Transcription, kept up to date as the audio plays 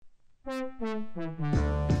All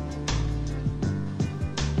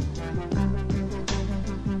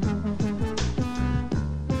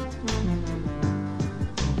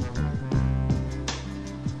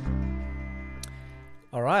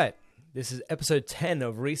right, this is episode 10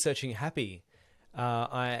 of Researching Happy.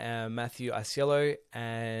 I am Matthew Aiello,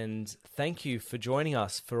 and thank you for joining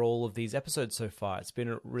us for all of these episodes so far. It's been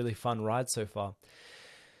a really fun ride so far.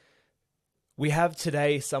 We have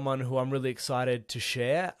today someone who I'm really excited to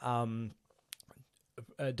share,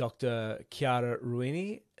 Dr. Chiara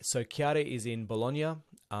Ruini. So Chiara is in Bologna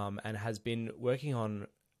and has been working on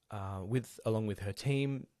along with her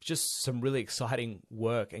team, just some really exciting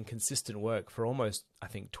work and consistent work for almost, I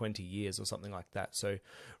think, 20 years or something like that. So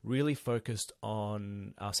really focused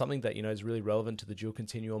on something that, is really relevant to the dual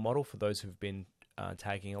continuum model for those who've been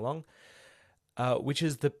tagging along, which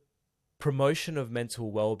is the promotion of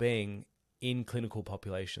mental well-being in clinical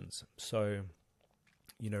populations. So,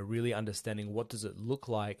 really understanding what does it look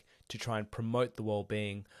like to try and promote the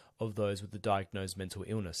well-being of those with the diagnosed mental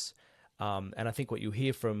illness. And I think what you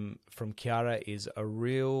hear from Chiara is a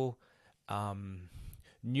real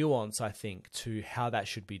nuance, I think, to how that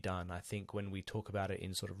should be done. I think when we talk about it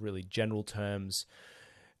in sort of really general terms,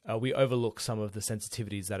 we overlook some of the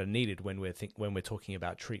sensitivities that are needed when we're talking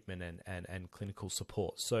about treatment and clinical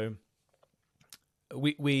support. So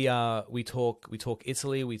we talk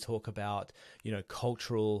Italy. We talk about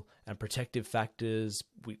cultural and protective factors,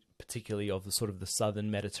 particularly of the sort of the southern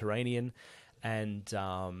Mediterranean, and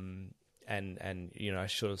I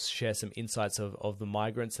sort of share some insights of the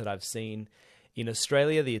migrants that I've seen in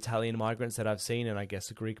Australia, the Italian migrants that I've seen, and I guess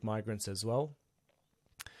the Greek migrants as well.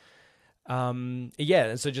 And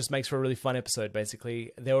so it just makes for a really fun episode,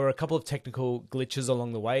 basically. There were a couple of technical glitches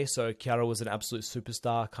along the way, so Chiara was an absolute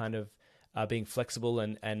superstar, kind of being flexible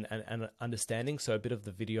and understanding, so a bit of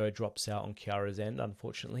the video drops out on Chiara's end,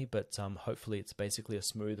 unfortunately, but hopefully it's basically a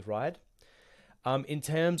smooth ride. In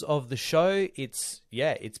terms of the show, it's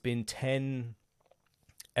been 10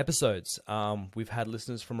 episodes. We've had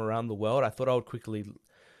listeners from around the world. I thought I would quickly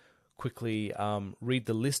read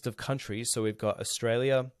the list of countries. So we've got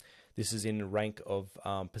Australia. This is in rank of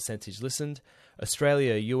percentage listened.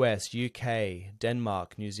 Australia, US, UK,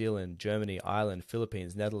 Denmark, New Zealand, Germany, Ireland,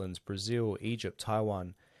 Philippines, Netherlands, Brazil, Egypt,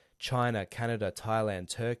 Taiwan, China, Canada, Thailand,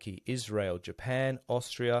 Turkey, Israel, Japan,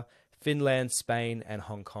 Austria, Finland, Spain, and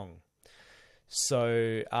Hong Kong.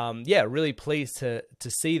 So, really pleased to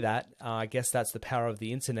see that. I guess that's the power of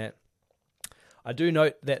the internet. I do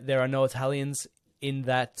note that there are no Italians in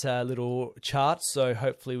that little chart, so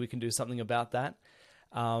hopefully we can do something about that.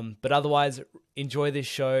 But otherwise, enjoy this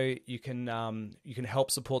show. You can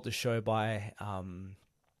help support the show by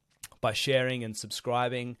sharing and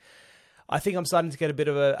subscribing. I think I'm starting to get a bit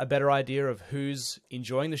of a better idea of who's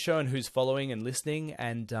enjoying the show and who's following and listening,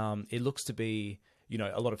 and it looks to be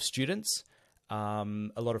a lot of students. A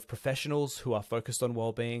lot of professionals who are focused on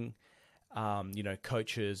well-being,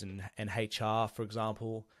 coaches and HR, for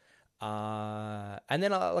example, and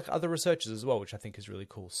then like other researchers as well, which I think is really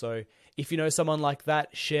cool. So if you know someone like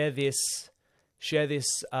that, share this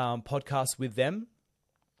podcast with them,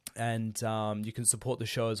 and you can support the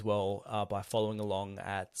show as well by following along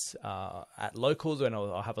at Locals, and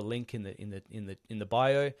I'll have a link in the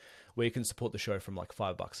bio, where you can support the show from like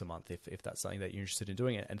 $5 a month if that's something that you're interested in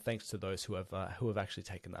doing it. And thanks to those who have actually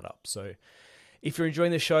taken that up. So if you're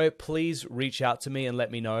enjoying the show, please reach out to me and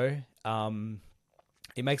let me know.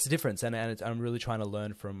 It makes a difference, and I'm really trying to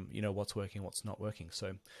learn from what's working, what's not working.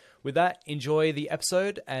 So with that, enjoy the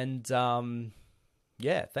episode, and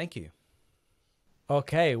thank you.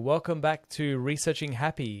 Okay, welcome back to Researching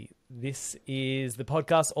Happy. This is the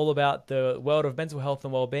podcast all about the world of mental health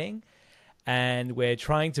and well-being. And we're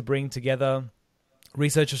trying to bring together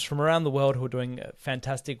researchers from around the world who are doing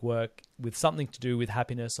fantastic work with something to do with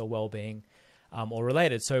happiness or well-being or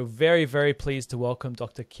related. So very, very pleased to welcome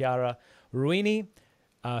Dr. Chiara Ruini,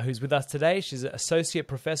 who's with us today. She's an Associate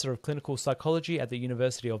Professor of Clinical Psychology at the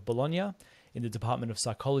University of Bologna in the Department of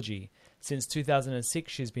Psychology. Since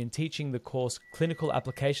 2006, she's been teaching the course Clinical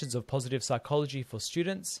Applications of Positive Psychology for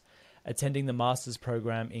students attending the Master's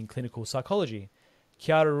Program in Clinical Psychology.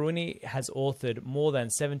 Chiara Ruini has authored more than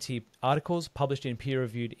 70 articles published in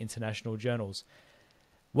peer-reviewed international journals.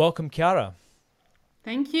 Welcome, Chiara.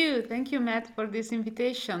 Thank you. Thank you, Matt, for this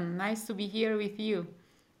invitation. Nice to be here with you.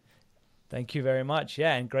 Thank you very much.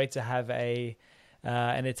 Yeah, and great to have an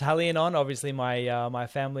Italian on. Obviously, my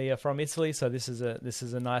family are from Italy, so this is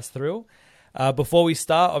a nice thrill. Before we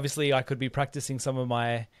start, obviously, I could be practicing some of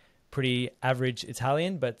my pretty average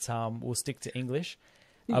Italian, but we'll stick to English.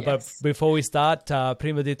 Yes. But before we start,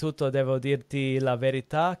 prima di tutto devo dirti la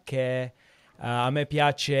verità che A me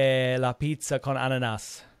piace la pizza con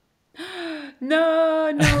ananas.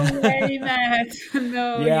 No, no way, Matt.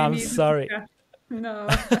 No, Yeah, you I'm need sorry. to. No,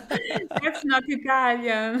 that's not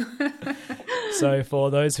Italian. So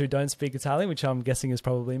for those who don't speak Italian, which I'm guessing is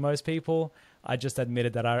probably most people, I just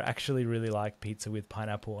admitted that I actually really like pizza with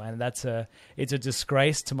pineapple, and it's a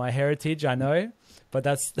disgrace to my heritage, I know, but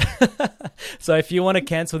that's so if you want to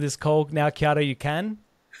cancel this call now, Chiara, you can.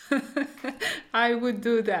 I would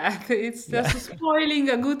do that. It's Yeah. just spoiling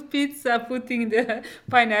a good pizza, putting the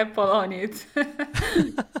pineapple on it,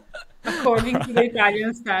 according to the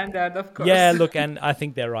Italian standard, of Yeah, course. look, and I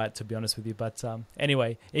think they're right, to be honest with you. But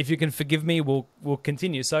anyway, if you can forgive me, we'll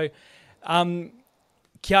continue. So, um,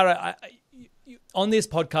 Chiara, on this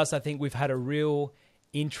podcast, I think we've had a real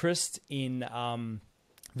interest in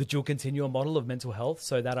the dual continuum model of mental health.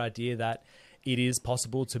 So that idea that it is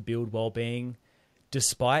possible to build well-being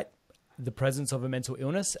despite the presence of a mental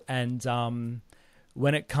illness. And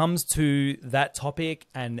when it comes to that topic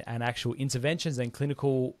and actual interventions and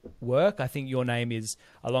clinical work, I think your name is,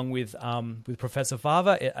 along with Professor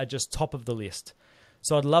Fava, are just top of the list.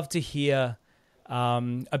 So I'd love to hear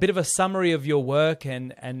a bit of a summary of your work,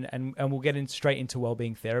 and we'll get straight into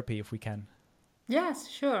wellbeing therapy if we can. Yes,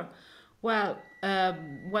 sure. Well,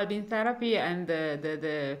 well-being therapy and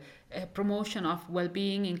the promotion of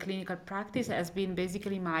well-being in clinical practice has been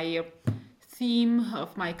basically my theme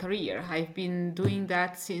of my career. I've been doing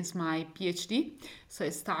that since my PhD. So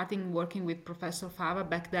starting working with Professor Fava.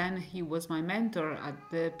 Back then, he was my mentor at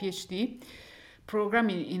the PhD program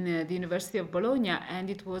in the University of Bologna, and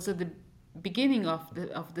it was at the beginning of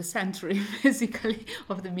the century, basically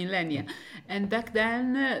of the millennia. And back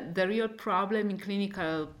then, the real problem in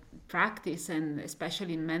clinical practice and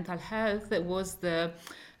especially in mental health was the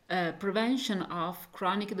prevention of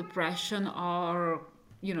chronic depression, or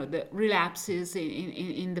the relapses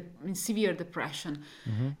in severe depression.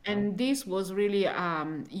 And this was really a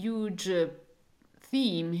huge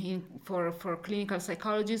theme for clinical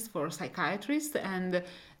psychologists, for psychiatrists, and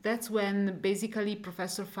that's when basically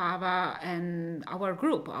Professor Fava and our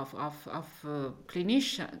group of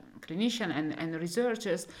clinician and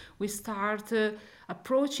researchers, we start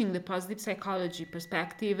approaching the positive psychology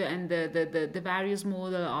perspective and the various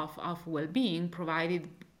model of well-being provided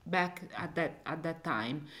back at that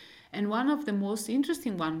time. And one of the most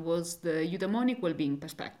interesting one was the eudaimonic well-being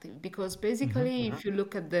perspective, because basically if you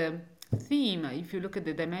look at the theme, if you look at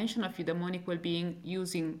the dimension of eudaimonic well-being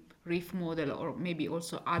using RIF model or maybe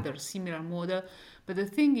also other similar model, but the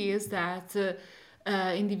thing is that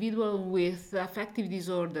individuals with affective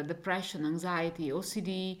disorder, depression, anxiety,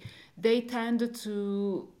 OCD, they tend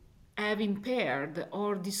to have impaired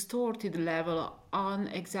or distorted level on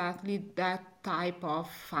exactly that type of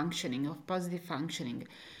functioning, of positive functioning.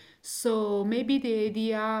 So maybe the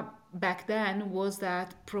idea back then was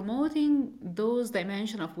that promoting those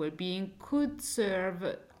dimensions of well-being could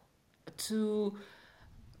serve to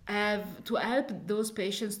to help those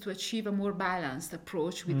patients to achieve a more balanced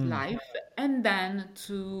approach with life, and then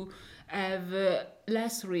to have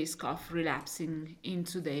less risk of relapsing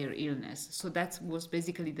into their illness. So that was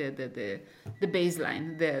basically the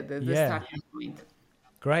baseline, the Yeah, starting point.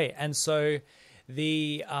 great. And so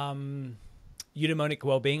the eudaimonic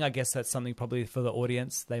well-being, I guess that's something probably for the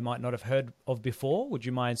audience they might not have heard of before. Would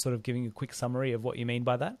you mind sort of giving a quick summary of what you mean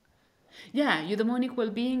by that? Yeah, eudaimonic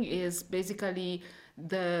well-being is basically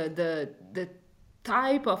the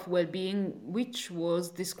type of well-being which was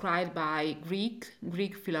described by Greek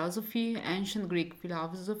philosophy, ancient Greek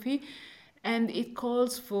philosophy, and it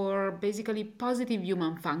calls for basically positive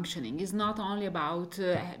human functioning. It's not only about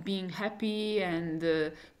being happy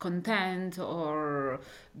and content or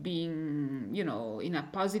being, in a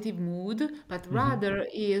positive mood, but rather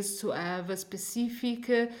is to have a specific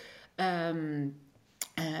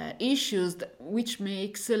issues which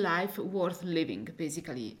makes a life worth living,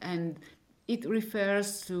 basically. And it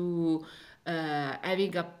refers to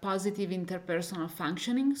having a positive interpersonal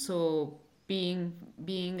functioning, so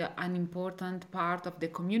being an important part of the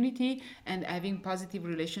community and having positive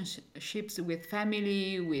relationships with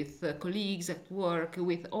family, with colleagues at work,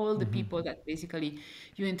 with all the people that basically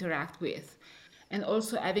you interact with, and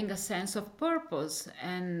also having a sense of purpose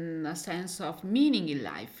and a sense of meaning in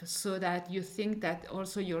life, so that you think that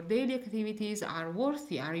also your daily activities are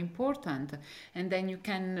worthy, are important, and then you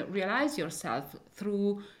can realize yourself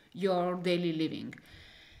through your daily living.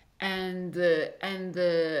 And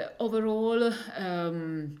overall,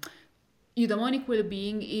 eudaimonic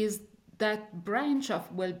well-being is that branch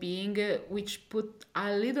of well-being which put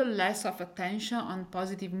a little less of attention on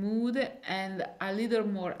positive mood and a little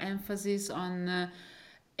more emphasis on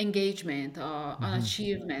engagement or on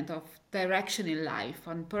achievement of direction in life,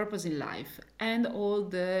 on purpose in life, and all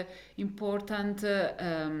the important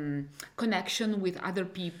connection with other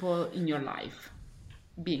people in your life,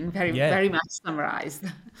 being very, Yeah. very much summarized.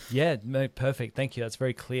 Yeah, no, perfect. Thank you. That's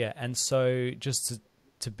very clear. And so, just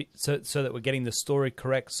to be so that we're getting the story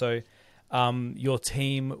correct. So, your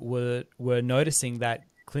team were noticing that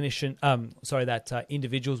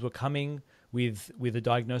individuals were coming with a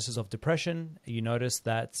diagnosis of depression. You noticed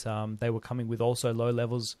that they were coming with also low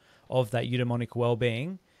levels of that eudaimonic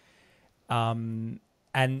well-being, and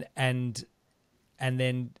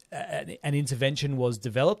then an intervention was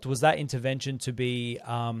developed. Was that intervention to be,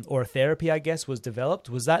 or a therapy, I guess, was developed?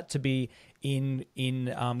 Was that to be in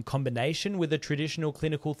combination with a traditional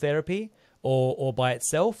clinical therapy, or by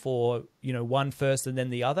itself, or one first and then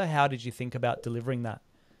the other? How did you think about delivering that?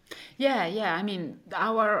 Yeah. I mean,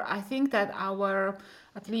 I think that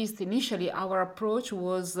at least initially, our approach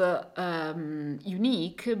was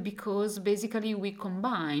unique because basically we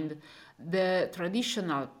combined the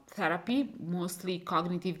traditional therapy, mostly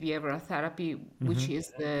cognitive behavioral therapy, which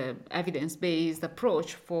is the evidence-based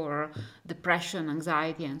approach for depression,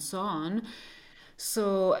 anxiety, and so on.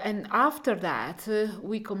 So, and after that,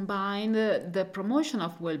 we combined the promotion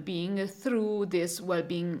of well-being through this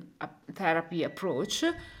well-being therapy approach.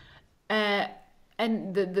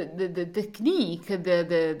 And the technique,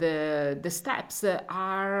 the steps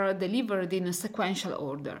are delivered in a sequential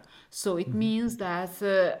order. So it means that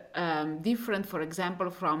different, for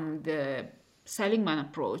example, from the Seligman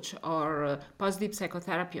approach or positive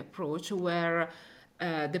psychotherapy approach, where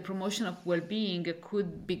the promotion of well-being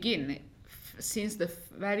could begin since the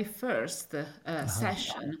very first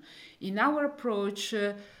session. In our approach,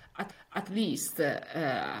 at least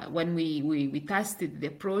when we tested the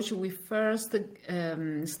approach, we first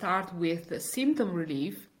start with symptom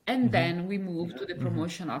relief, and then we move to the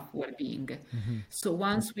promotion of well-being. So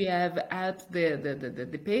once we have helped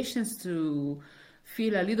the patients to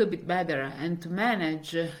feel a little bit better and to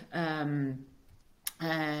manage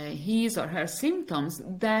his or her symptoms,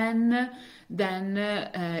 then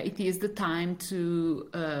it is the time to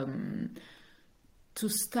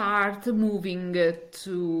start moving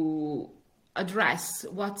to address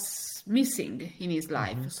what's missing in his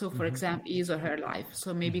life. So, for example, his or her life.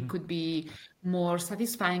 So maybe it could be more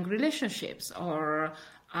satisfying relationships or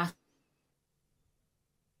a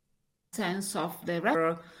sense of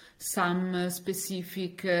or some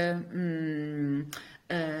specific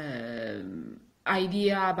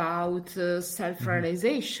idea about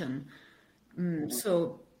self-realization.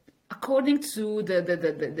 So according to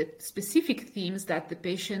the specific themes that the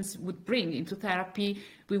patients would bring into therapy,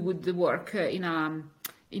 we would work in an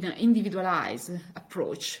individualized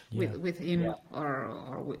approach with him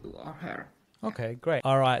or her. Okay, great.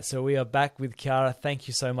 All right, so we are back with Chiara. Thank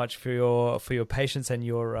you so much for your patience and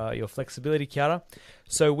your flexibility, Chiara.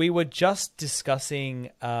 So we were just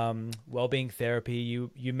discussing wellbeing therapy.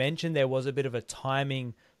 You mentioned there was a bit of a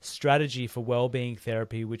timing strategy for wellbeing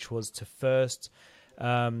therapy, which was to first,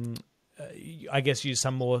 I guess, use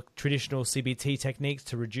some more traditional CBT techniques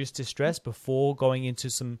to reduce distress before going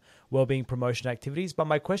into some wellbeing promotion activities. But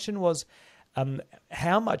my question was,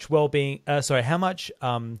 how much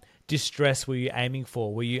distress were you aiming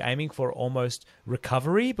for? Were you aiming for almost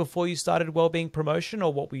recovery before you started wellbeing promotion,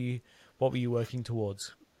 or what were you working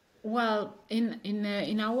towards? Well,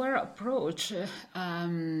 in our approach,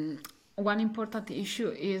 one important issue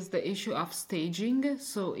is the issue of staging.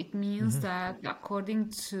 So it means that according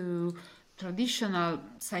to traditional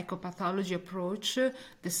psychopathology approach,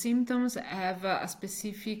 the symptoms have a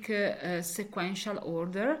specific sequential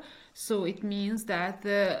order. So it means that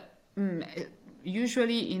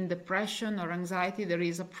usually in depression or anxiety, there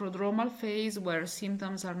is a prodromal phase where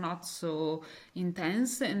symptoms are not so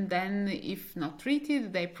intense, and then if not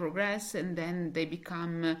treated, they progress, and then they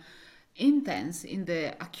become intense in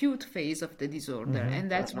the acute phase of the disorder. And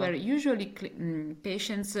that's where usually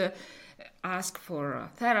patients ask for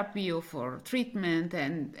therapy or for treatment,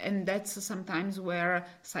 and that's sometimes where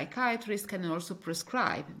psychiatrists can also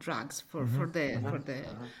prescribe drugs for the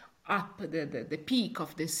peak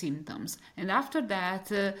of the symptoms. And after that,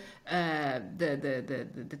 the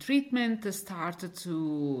treatment started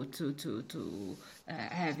to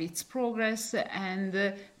have its progress,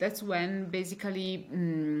 and that's when basically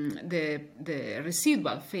the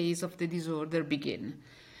residual phase of the disorder begin.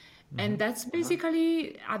 And that's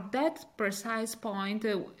basically at that precise point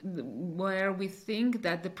where we think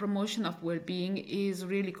that the promotion of well-being is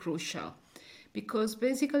really crucial. Because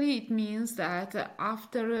basically it means that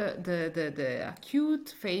after the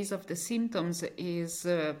acute phase of the symptoms is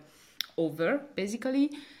over,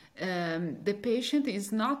 basically the patient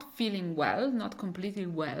is not feeling well, not completely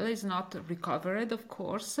well, is not recovered, of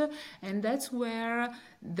course, and that's where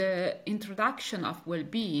the introduction of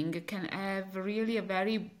well-being can have really a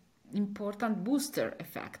very important booster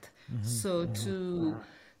effect. So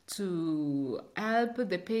to help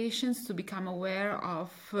the patients to become aware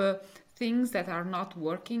of things that are not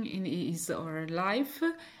working in his or her life,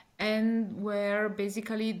 and where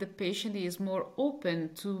basically the patient is more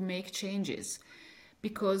open to make changes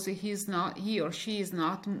because he or she is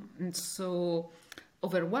not so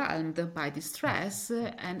overwhelmed by the stress,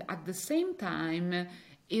 and at the same time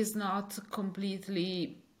is not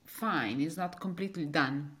completely fine, is not completely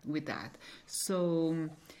done with that. So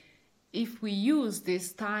if we use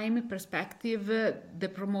this time perspective, the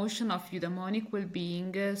promotion of eudaimonic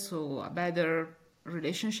well-being, so a better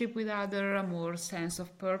relationship with other, a more sense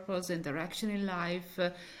of purpose and direction in life,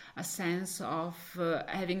 a sense of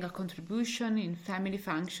having a contribution in family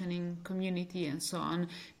functioning, community, and so on,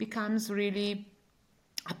 becomes really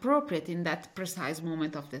appropriate in that precise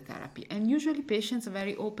moment of the therapy. And usually patients are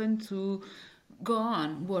very open to go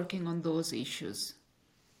on working on those issues.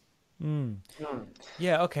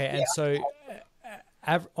 Yeah, okay. And so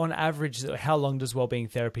on average, how long does wellbeing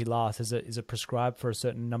therapy last? Is it prescribed for a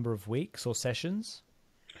certain number of weeks or sessions?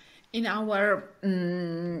 In our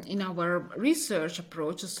research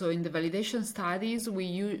approach, so in the validation studies, we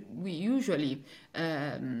usually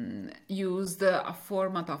used a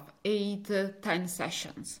format of 8-10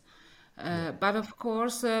 sessions. But of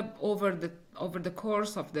course, over the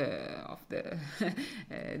course of the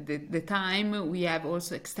time, we have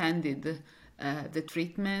also extended the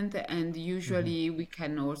treatment, and usually we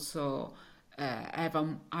can also have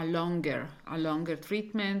a longer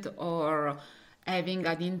treatment, or having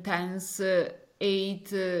an intense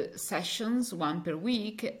 8 sessions, one per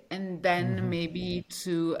week, and then maybe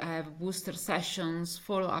to have booster sessions,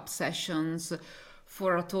 follow-up sessions,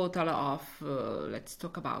 for a total of, let's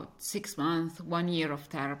talk about 6 months, 1 year of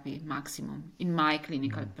therapy maximum, in my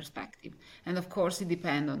clinical perspective. And of course, it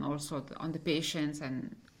depends on also on the patients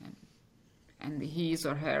and his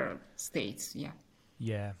or her states. Yeah.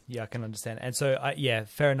 Yeah, I can understand. And so,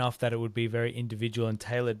 fair enough that it would be very individual and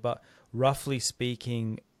tailored, but roughly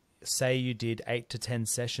speaking, say you did 8 to 10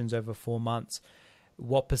 sessions over 4 months,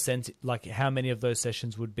 what percent, like how many of those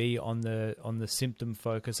sessions would be on the symptom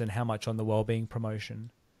focus and how much on the wellbeing promotion?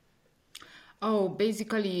 Oh,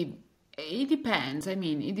 basically, it depends. I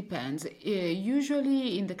mean, it depends.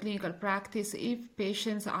 Usually in the clinical practice, if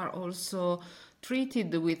patients are also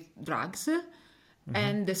treated with drugs,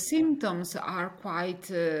 and the symptoms are quite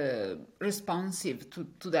responsive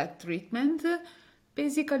to that treatment,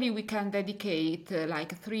 basically we can dedicate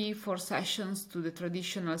like 3-4 sessions to the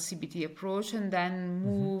traditional CBT approach, and then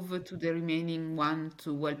move to the remaining one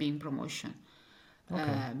to well-being promotion.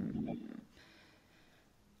 Okay.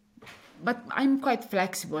 But I'm quite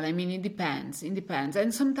flexible. I mean, it depends. It depends,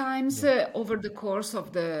 and sometimes over the course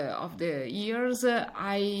of the years,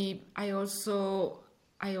 I also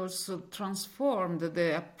transformed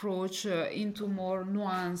the approach into more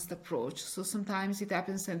nuanced approach. So sometimes it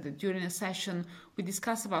happens that during a session we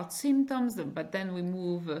discuss about symptoms, but then we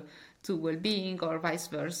move to well-being, or vice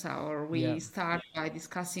versa, or we start by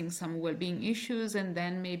discussing some well-being issues and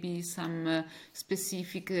then maybe some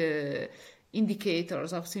specific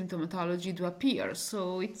indicators of symptomatology do appear.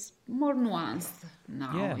 So it's more nuanced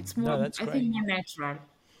now. Yeah, It's more, no, that's I great. think, more natural.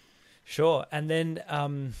 Sure. And then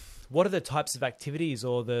what are the types of activities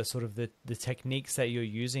or the sort of the techniques that you're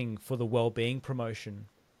using for the well-being promotion?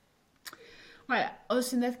 Well,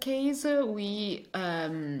 also in that case, we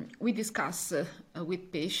discuss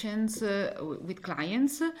with patients, with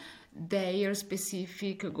clients, their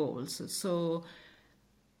specific goals. So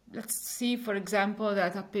let's see, for example,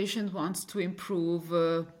 that a patient wants to improve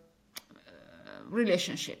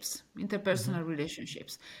relationships, interpersonal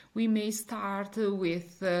relationships. We may start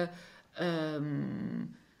with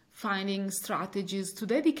finding strategies to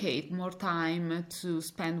dedicate more time to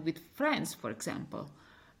spend with friends, for example.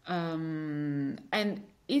 And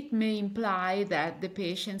it may imply that the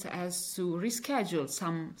patient has to reschedule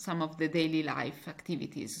some of the daily life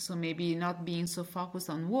activities. So maybe not being so focused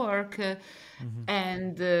on work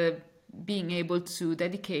and being able to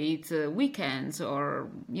dedicate weekends or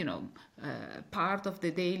part of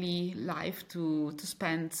the daily life to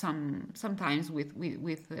spend sometimes with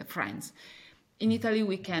friends. In Italy,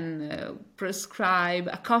 we can prescribe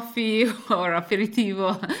a coffee or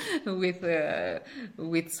aperitivo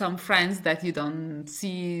with some friends that you don't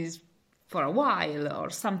see for a while, or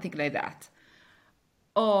something like that.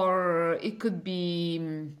 Or it could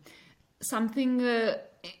be something.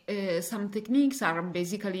 Some techniques are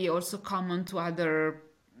basically also common to other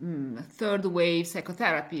third wave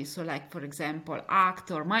psychotherapy. So, like, for example,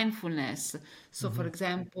 ACT or mindfulness. So, for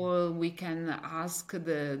example, we can ask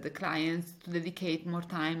the client to dedicate more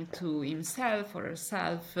time to himself or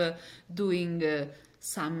herself, doing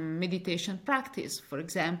some meditation practice. For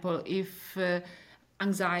example, if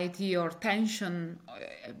anxiety or tension,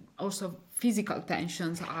 also physical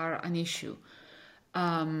tensions, are an issue.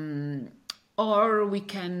 Um, or we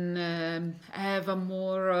can have a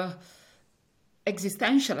more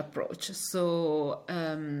existential approach. So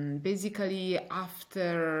basically,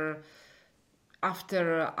 after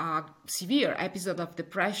a severe episode of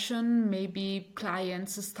depression, maybe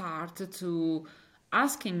clients start to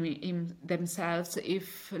asking themselves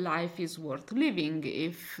if life is worth living,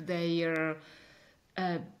 if their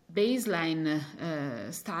uh, baseline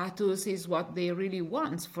status is what they really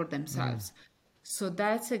want for themselves. So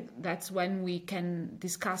that's when we can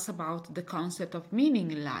discuss about the concept of meaning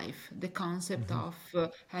in life, the concept of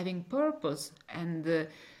having purpose, and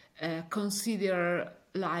consider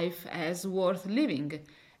life as worth living.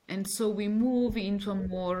 And so we move into a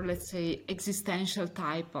more, let's say, existential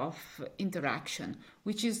type of interaction,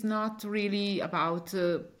 which is not really about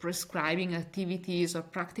prescribing activities or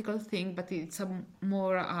practical thing, but it's a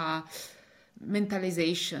more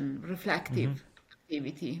mentalization, reflective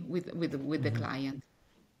activity with the client.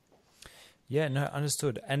 Yeah, no,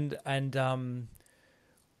 understood. And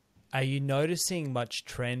are you noticing much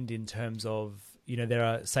trend in terms of, there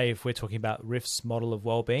are, say, if we're talking about Riff's model of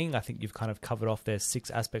well-being, I think you've kind of covered off there's 6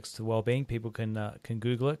 aspects to well-being. People can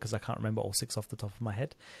Google it, because I can't remember all 6 off the top of my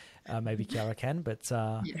head. Maybe Chiara can, but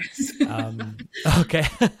Yes. okay.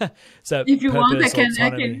 So If you want, purpose,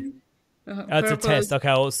 autonomy. It's a purpose. test.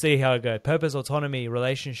 Okay, we'll see how it goes. Purpose, autonomy,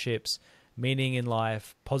 relationships, meaning in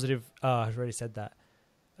life, positive. I've already said that.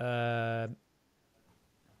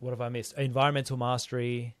 What have I missed? Environmental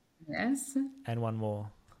mastery, Yes. and one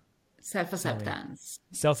more. Self-acceptance.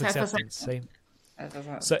 Self-acceptance. See,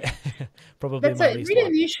 Self-acceptance. so probably That's my a least really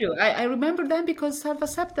one. an issue. I remember them because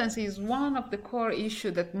self-acceptance is one of the core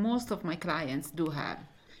issues that most of my clients do have.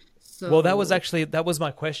 Well, that So was my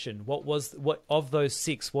question. What of those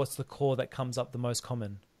 6? What's the core that comes up the most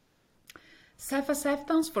common?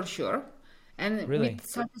 self-acceptance for sure. And Really?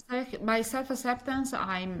 with by self-acceptance,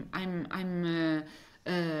 I'm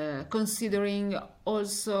considering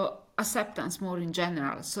also acceptance more in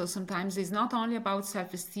general. So sometimes it's not only about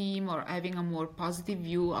self-esteem or having a more positive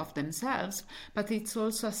view of themselves, but it's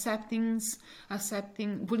also accepting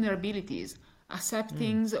vulnerabilities,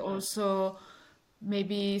 accepting also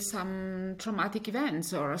maybe some traumatic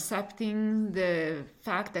events, or accepting the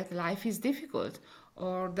fact that life is difficult,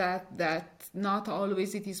 or that not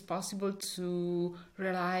always it is possible to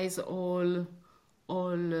realize all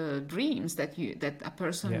dreams that a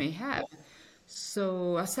person Yeah. may have.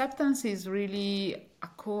 So acceptance is really a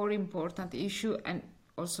core important issue. And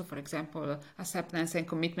also, for example, acceptance and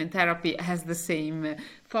commitment therapy has the same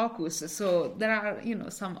focus. So there are,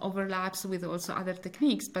 some overlaps with also other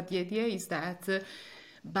techniques, but the idea is that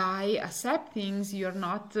by accepting, you're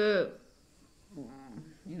not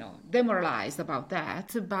demoralized about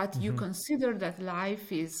that, but you consider that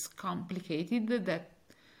life is complicated, that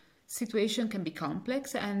situation can be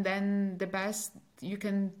complex, and then the best you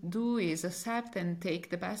can do is accept and take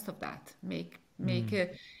the best of that, make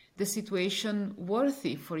the situation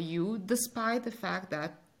worthy for you, despite the fact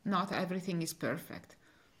that not everything is perfect.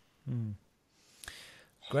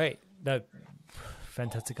 Great. That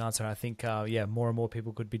fantastic answer. I think more and more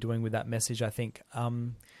people could be doing with that message, I think.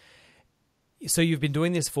 So you've been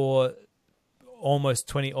doing this for almost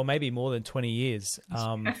 20 or maybe more than 20 years,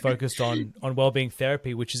 focused on wellbeing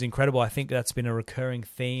therapy, which is incredible. I think that's been a recurring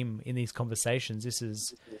theme in these conversations. This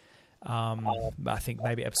is, I think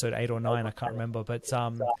maybe episode 8 or 9, I can't remember, but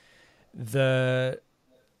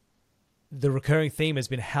the recurring theme has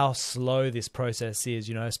been how slow this process is,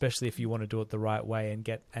 especially if you want to do it the right way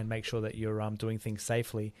and make sure that you're doing things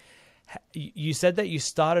safely. You said that you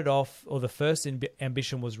started off, or the first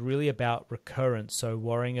ambition was really about recurrence. So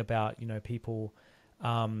worrying about, people,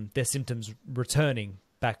 their symptoms returning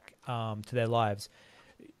back to their lives.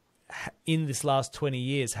 In this last 20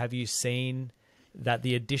 years, have you seen that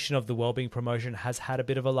the addition of the wellbeing promotion has had a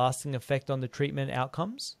bit of a lasting effect on the treatment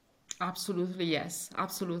outcomes? Absolutely, yes,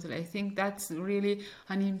 absolutely. I think that's really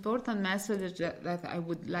an important message that I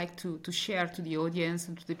would like to share to the audience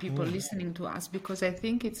and to the people listening to us, because I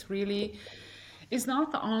think it's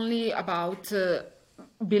not only about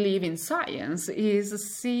believe in science,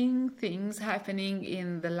 is seeing things happening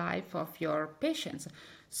in the life of your patients.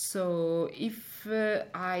 So if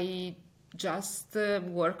I just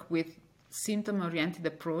work with symptom-oriented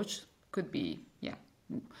approach, could be,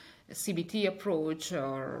 CBT approach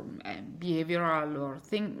or behavioral or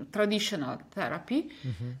traditional therapy,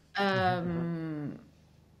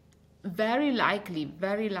 very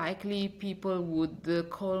likely people would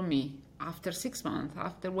call me after 6 months,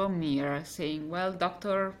 after 1 year, saying, well,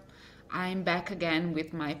 doctor, I'm back again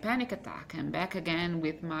with my panic attack, I'm back again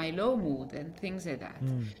with my low mood, and things like that.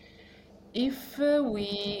 If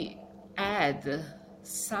we add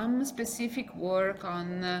some specific work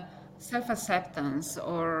on self acceptance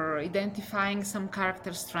or identifying some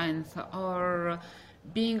character strength or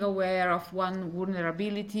being aware of one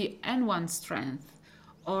vulnerability and one strength,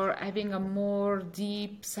 or having a more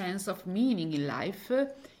deep sense of meaning in life,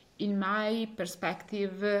 in my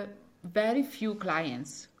perspective, very few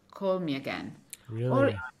clients call me again. Or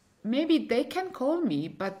Really? maybe they can call me,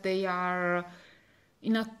 but they are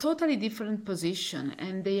in a totally different position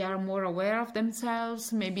and they are more aware of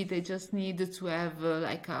themselves. Maybe they just need to have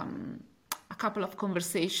a couple of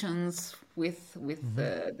conversations with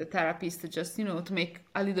the therapist, just to make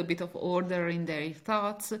a little bit of order in their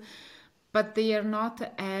thoughts, but they are not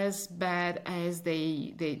as bad as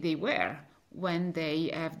they were when they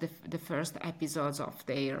have the first episodes of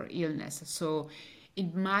their illness. So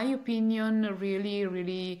in my opinion,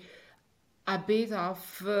 really a bit of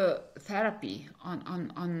therapy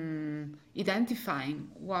on identifying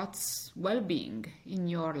what's well-being in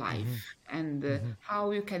your life and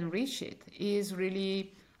how you can reach it is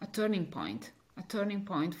really a turning point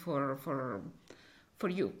for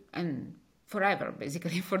you and forever,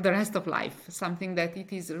 basically, for the rest of life, something that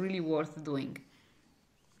it is really worth doing.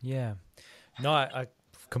 Yeah. No, I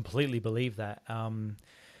completely believe that.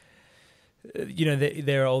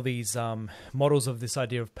 There are all these models of this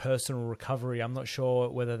idea of personal recovery. I'm not sure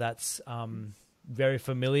whether that's very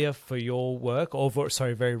familiar for your work or,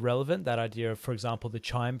 very relevant, that idea of, for example, the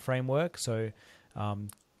CHIME framework. So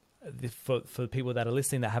for people that are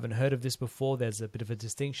listening that haven't heard of this before, there's a bit of a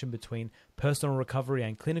distinction between personal recovery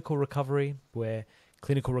and clinical recovery, where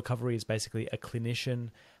clinical recovery is basically a clinician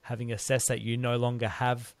having assessed that you no longer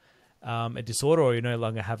have a disorder or you no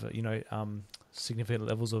longer have, significant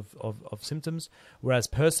levels of symptoms, whereas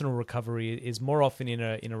personal recovery is more often in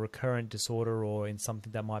a recurrent disorder or in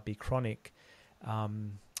something that might be chronic,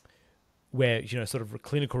 where sort of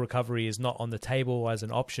clinical recovery is not on the table as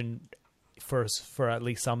an option for at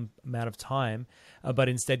least some amount of time, but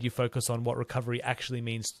instead you focus on what recovery actually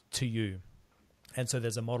means to you. And so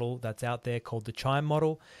there's a model that's out there called the CHIME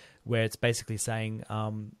model, where it's basically saying,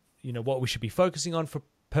 what we should be focusing on for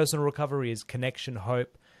personal recovery is connection,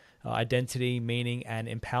 hope, identity, meaning, and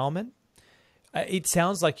empowerment. It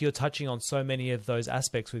sounds like you're touching on so many of those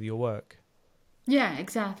aspects with your work. Yeah,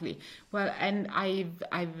 exactly. Well, and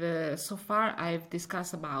I've so far I've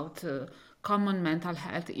discussed about common mental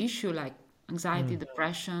health issue like anxiety,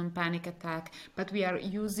 depression, panic attack, but we are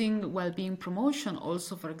using well-being promotion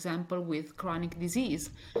also, for example, with chronic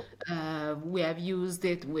disease. We have used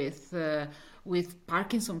it with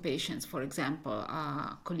Parkinson patients, for example.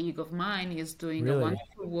 A colleague of mine is doing a Really?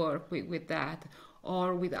 wonderful work with that,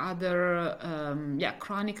 or with other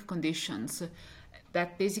chronic conditions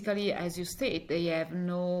that basically, as you state, they have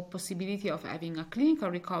no possibility of having a clinical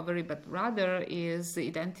recovery, but rather is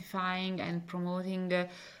identifying and promoting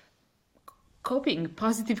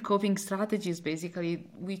positive coping strategies, basically,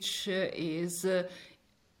 which is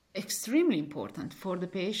extremely important for the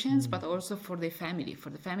patients, but also for the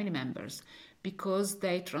family members, because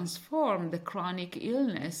they transform the chronic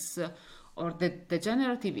illness or the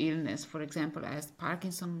degenerative illness, for example, as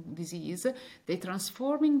Parkinson's disease, they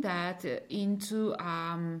transforming that into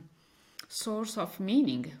source of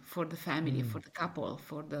meaning for the family, for the couple,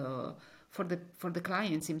 for the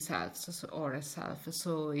clients themselves or herself.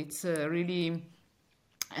 So it's really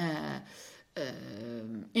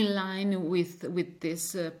in line with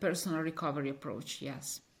this personal recovery approach.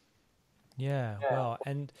 Yes. Yeah. Wow.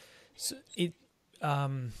 And so it,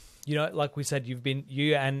 like we said,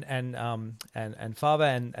 you and Fava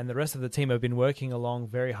and the rest of the team have been working along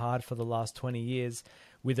very hard for the last 20 years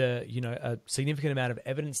with a significant amount of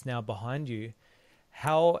evidence now behind you.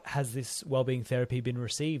 How has this wellbeing therapy been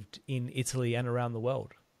received in Italy and around the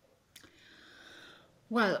world?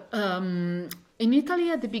 Well, in Italy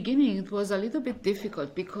at the beginning it was a little bit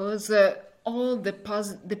difficult because all the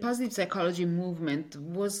positive psychology movement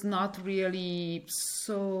was not really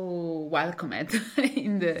so welcomed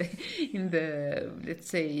in the let's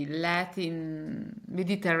say Latin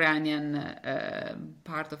Mediterranean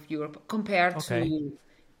part of Europe compared to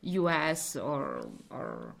US or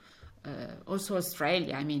also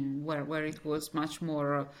Australia. I mean, where it was much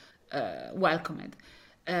more welcomed.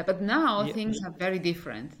 But now Yeah. things are very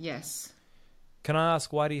different. Yes. Can I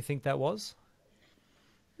ask, why do you think that was?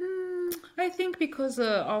 I think because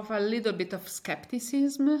of a little bit of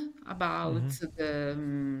skepticism about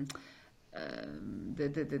Mm-hmm.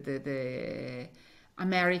 the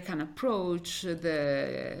American approach,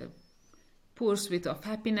 the pursuit of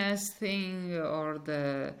happiness thing, or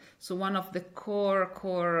the so one of the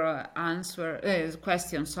core answer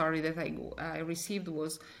question, sorry, that I received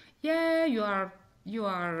was, yeah, you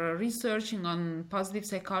are researching on positive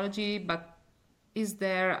psychology, but is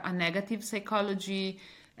there a negative psychology,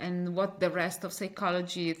 and what the rest of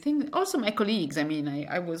psychology think? Also my colleagues, I mean,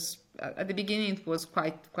 I was at the beginning, it was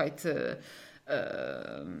quite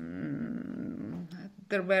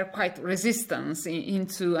there were quite resistance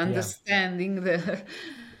into Yeah. understanding the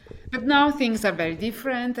but now things are very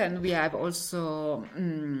different, and we have also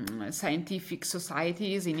scientific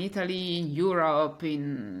societies in Italy, in Europe,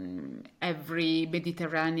 in every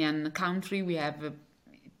Mediterranean country. We have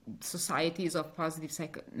societies of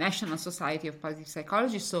national society of positive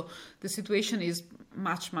psychology. So the situation is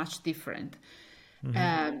much different.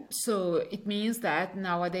 Mm-hmm. So it means that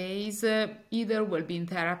nowadays either well-being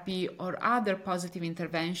therapy or other positive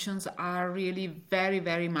interventions are really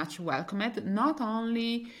very much welcomed, not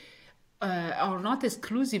only or not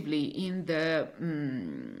exclusively in the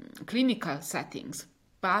clinical settings,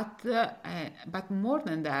 but more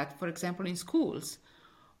than that, for example, in schools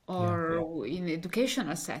Yeah. or in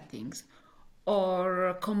educational settings,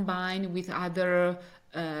 or combined with other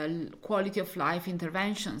quality of life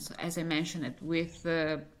interventions, as I mentioned, with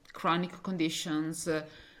chronic conditions,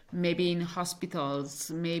 maybe in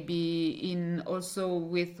hospitals, maybe in also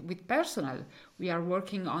with personal. We are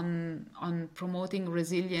working on promoting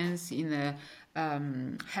resilience in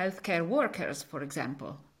healthcare workers, for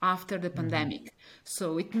example, after the Mm-hmm. pandemic.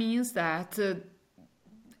 So it means that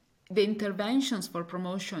the interventions for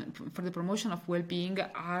the promotion of well-being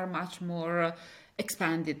are much more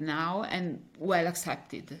expanded now and well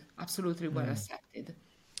accepted, absolutely well accepted.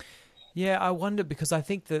 Yeah, I wonder because I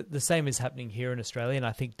think that the same is happening here in Australia, and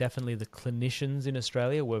I think definitely the clinicians in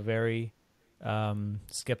Australia were very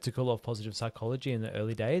skeptical of positive psychology in the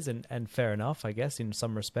early days, and fair enough, I guess, in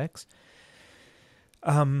some respects.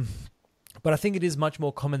 But I think it is much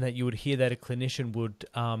more common that you would hear that a clinician would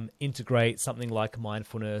integrate something like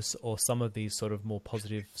mindfulness or some of these sort of more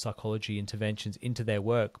positive psychology interventions into their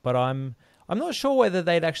work. But I'm not sure whether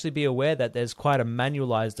they'd actually be aware that there's quite a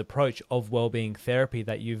manualized approach of well-being therapy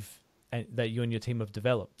that you and your team have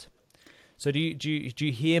developed. So do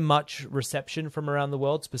you hear much reception from around the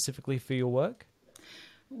world specifically for your work?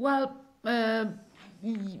 Well, well,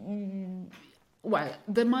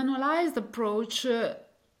 the manualized approach,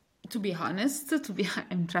 to be honest,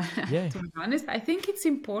 I'm trying Yeah. to be honest, I think it's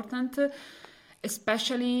important,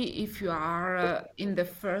 especially if you are in the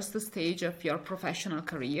first stage of your professional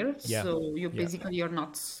career. Yeah. So Yeah. you're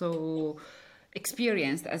not so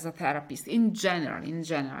experienced as a therapist in general,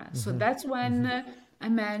 So Mm-hmm. that's when Mm-hmm. a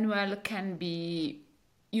manual can be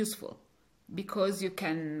useful, because you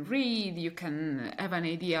can read, you can have an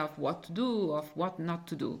idea of what to do, of what not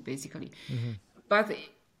to do, basically. Mm-hmm. But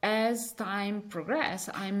as time progresses,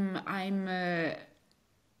 I'm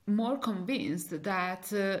more convinced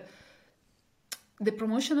that the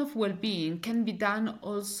promotion of well-being can be done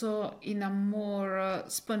also in a more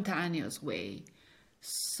spontaneous way.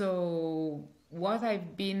 So what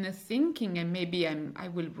I've been thinking, and maybe I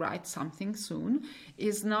will write something soon,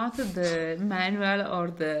 is not the manual or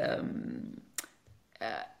the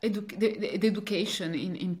education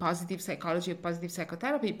in positive psychology or positive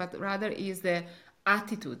psychotherapy, but rather is the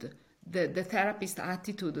attitude, the therapist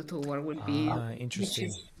attitude toward well-being, Ah, which interesting.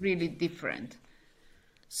 is really different.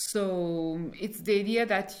 So it's the idea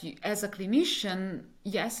that you, as a clinician,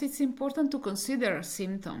 yes, it's important to consider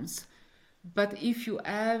symptoms, but if you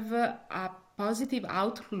have a positive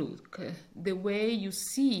outlook, the way you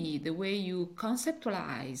see, the way you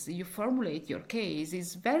conceptualize, you formulate your case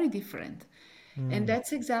is very different. And Mm.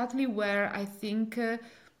 that's exactly where I think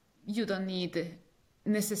you don't need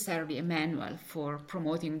necessarily a manual for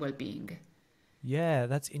promoting well-being. Yeah,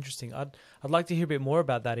 that's interesting. I'd like to hear a bit more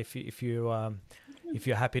about that if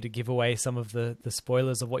you're happy to give away some of the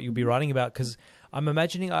spoilers of what you'll be writing about, because I'm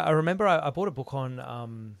imagining I remember I bought a book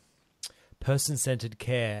on person-centered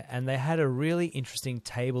care, and they had a really interesting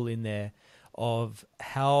table in there of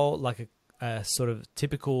how like a sort of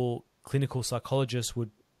typical clinical psychologist would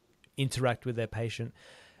interact with their patient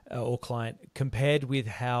or client compared with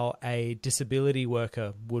how a disability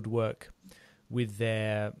worker would work with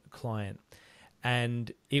their client.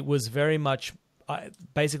 And it was very much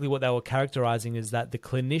basically what they were characterizing is that the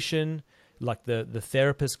clinician, like the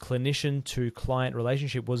therapist clinician to client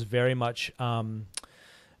relationship, was very much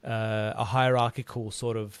a hierarchical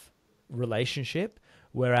sort of relationship,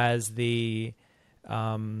 whereas the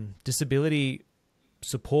disability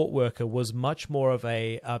support worker was much more of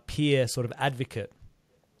a peer sort of advocate.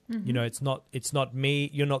 Mm-hmm. You know, it's not me.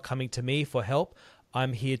 You're not coming to me for help.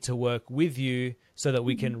 I'm here to work with you so that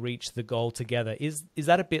we can reach the goal together. Is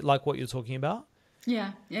that a bit like what you're talking about?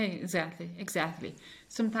 Yeah, exactly.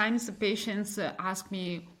 Sometimes the patients ask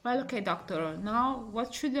me, well, okay, doctor, now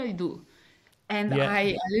what should I do? And Yeah. I,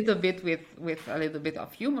 a little bit with a little bit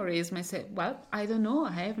of humorism, I say, well, I don't know.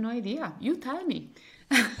 I have no idea. You tell me.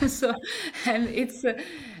 So, and it's,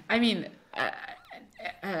 I mean,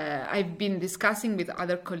 I've been discussing with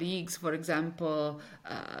other colleagues, for example,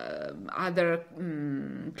 other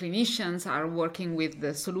clinicians are working with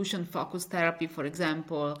the solution-focused therapy, for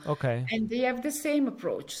example. Okay. And they have the same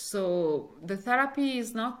approach. So the therapy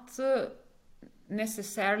is not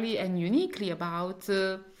necessarily and uniquely about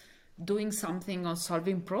doing something or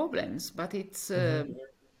solving problems, but it's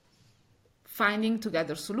finding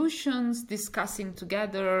together solutions, discussing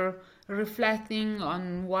together, reflecting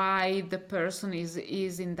on why the person is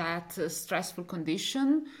in that stressful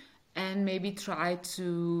condition, and maybe try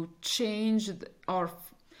to change or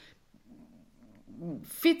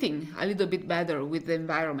fitting a little bit better with the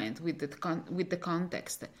environment, with the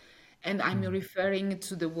context. And I'm referring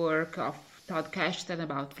to the work of Todd Kashtan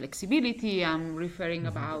about flexibility. I'm referring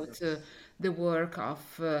about the work of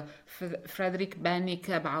Frederick Bennick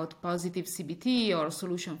about positive CBT or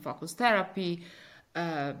solution-focused therapy.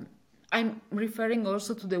 I'm referring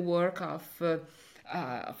also to the work of for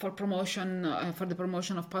the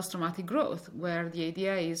promotion of post-traumatic growth, where the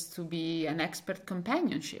idea is to be an expert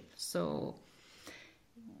companionship. So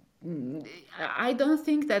I don't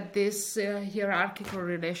think that this hierarchical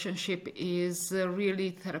relationship is really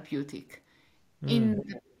therapeutic in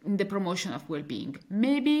the promotion of well-being.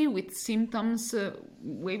 Maybe with symptoms,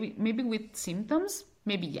 maybe with symptoms,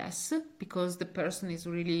 maybe yes, because the person is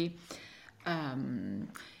really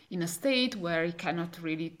in a state where he cannot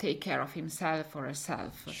really take care of himself or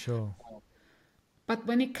herself. Sure. But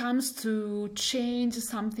when it comes to change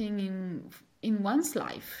something in one's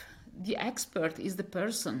life, the expert is the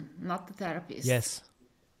person, not the therapist. Yes.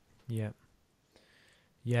 Yeah.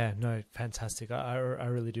 Yeah, no, fantastic. I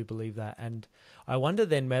really do believe that. And I wonder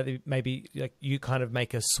then maybe like you kind of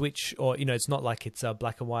make a switch, or, you know, it's not like it's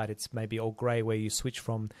black and white. It's maybe all gray, where you switch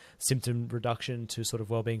from symptom reduction to sort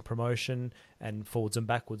of wellbeing promotion and forwards and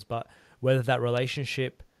backwards. But whether that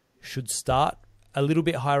relationship should start a little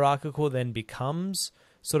bit hierarchical, then becomes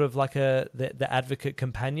sort of like the advocate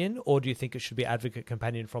companion, or do you think it should be advocate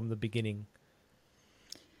companion from the beginning?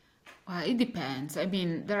 Well, it depends. I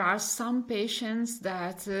mean, there are some patients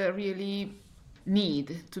that really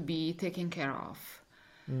need to be taken care of.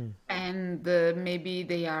 And maybe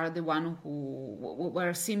they are the one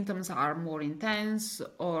where symptoms are more intense,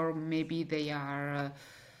 or maybe they are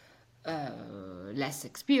less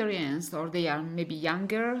experienced, or they are maybe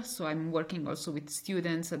younger. So I'm working also with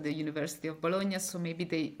students at the University of Bologna, so maybe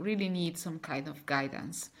they really need some kind of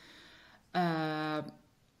guidance.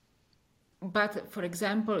 But for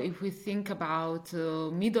example, if we think about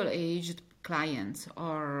middle-aged clients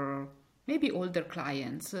or maybe older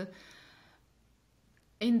clients,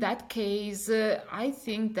 in that case, I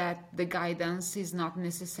think that the guidance is not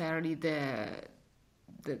necessarily the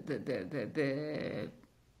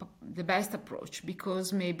best approach,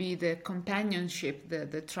 because maybe the companionship,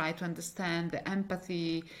 the try to understand,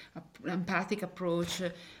 the empathic approach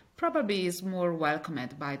probably is more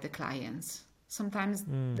welcomed by the clients. Sometimes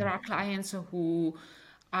there are clients who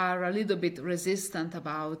are a little bit resistant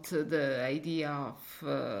about the idea of,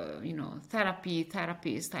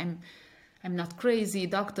 therapist. I'm not crazy,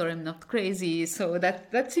 doctor. I'm not crazy. So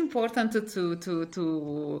that's important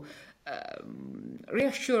to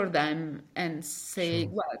reassure them and say,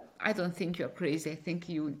 Sure. well, I don't think you're crazy. I think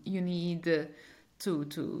you need to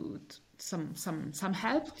some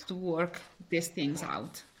help to work these things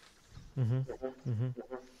out.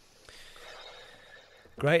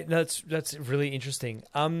 Great. That's really interesting.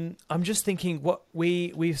 I'm just thinking what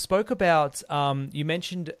we spoke about. You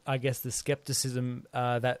mentioned, I guess, the skepticism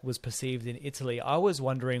that was perceived in Italy. I was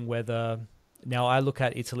wondering whether, now I look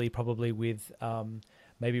at Italy probably with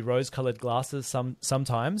maybe rose-colored glasses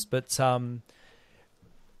sometimes, but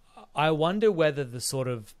I wonder whether the sort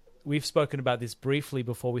of, we've spoken about this briefly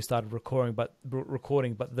before we started recording, but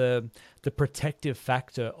the protective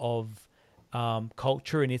factor of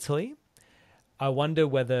culture in Italy. I wonder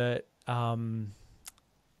whether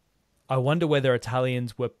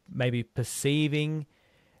Italians were maybe perceiving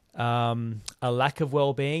a lack of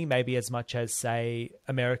well-being, maybe as much as, say,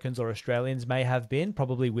 Americans or Australians may have been,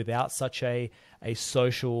 probably without such a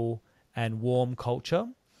social and warm culture.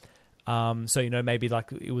 So, maybe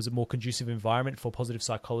like it was a more conducive environment for positive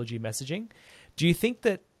psychology messaging. Do you think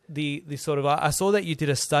that the sort of, I saw that you did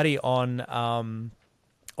a study on,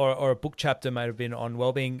 or a book chapter might have been on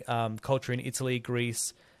wellbeing culture in Italy,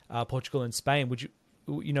 Greece, Portugal, and Spain. Would you,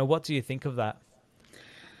 what do you think of that?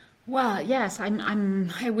 Well, yes, I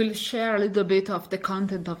will share a little bit of the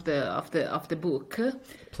content of the book,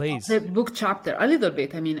 Please. the book chapter, a little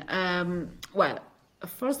bit. I mean, well,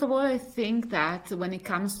 first of all, I think that when it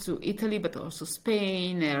comes to Italy, but also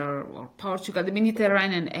Spain or Portugal, the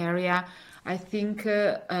Mediterranean area, I think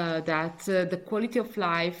that the quality of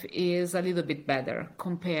life is a little bit better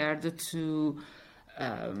compared to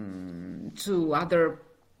other,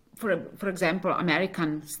 for example,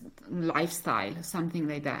 American lifestyle, something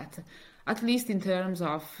like that, at least in terms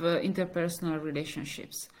of interpersonal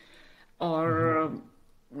relationships or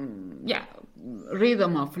yeah,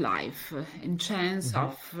 rhythm of life and chance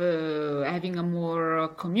of having a more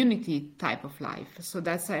community type of life. So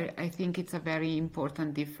that's, I think it's a very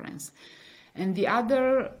important difference. And the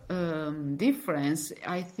other difference,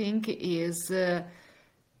 I think, is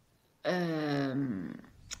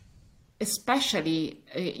especially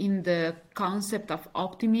in the concept of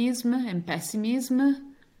optimism and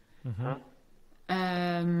pessimism.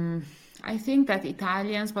 I think that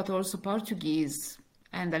Italians, but also Portuguese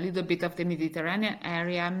and a little bit of the Mediterranean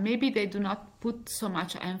area, maybe they do not put so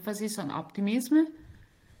much emphasis on optimism,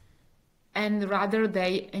 and rather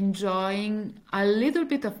they enjoying a little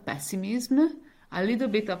bit of pessimism, a little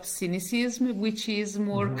bit of cynicism, which is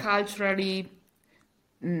more culturally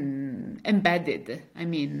embedded. I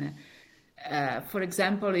mean, for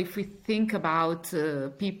example, if we think about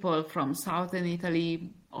people from southern Italy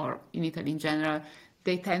or in Italy in general,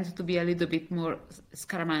 they tend to be a little bit more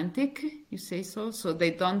scaramantic, you say so. So they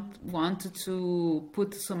don't want to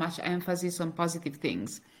put so much emphasis on positive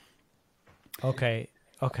things. Okay.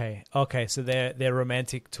 So they're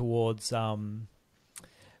romantic towards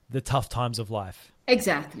the tough times of life.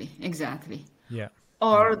 Exactly. Yeah.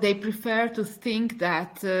 Or they prefer to think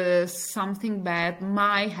that something bad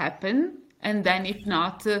might happen, and then if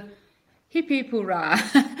not, hip hip hurrah.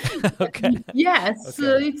 Okay. Yes,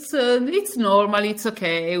 Okay. it's normal. It's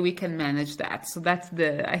okay. We can manage that. So that's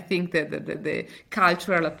I think the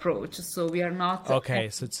cultural approach. So we are not Okay.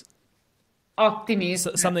 So it's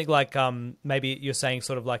optimism. something like maybe you're saying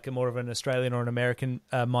sort of like a more of an Australian or an American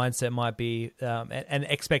mindset might be an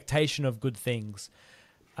expectation of good things.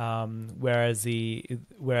 Whereas the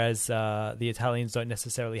Italians don't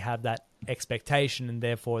necessarily have that expectation, and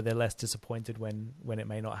therefore they're less disappointed when it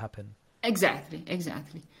may not happen. Exactly.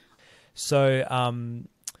 So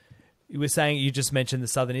you were saying, you just mentioned the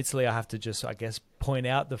southern Italy. I have to just, I guess, point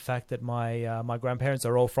out the fact that my grandparents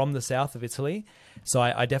are all from the south of Italy, so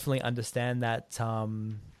I definitely understand that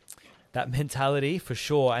that mentality for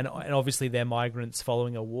sure. And obviously they're migrants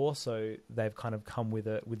following a war, so they've kind of come with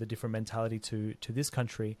a different mentality to this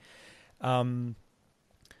country. I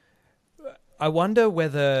wonder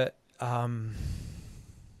whether,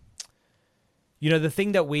 the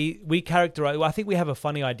thing that we characterize, well, I think we have a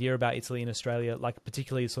funny idea about Italy and Australia, like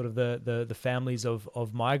particularly sort of the families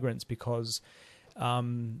of migrants, because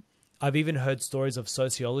I've even heard stories of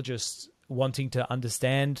sociologists wanting to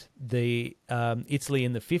understand the Italy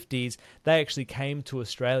in the 50s. They actually came to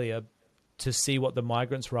Australia to see what the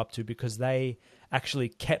migrants were up to, because they actually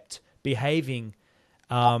kept behaving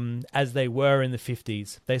as they were in the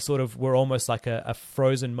 50s. They sort of were almost like a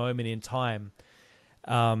frozen moment in time.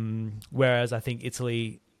 Whereas I think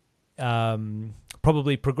Italy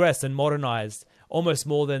probably progressed and modernized almost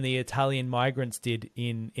more than the Italian migrants did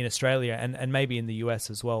in Australia and maybe in the US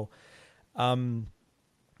as well.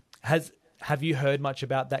 Have you heard much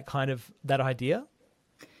about that idea?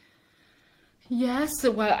 Yes,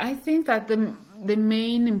 well, I think that the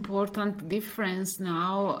main important difference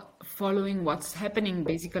now, following what's happening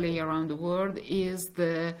basically around the world, is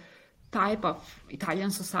the type of Italian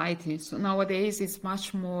society. So nowadays it's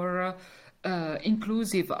much more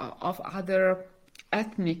inclusive of other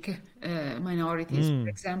ethnic minorities. For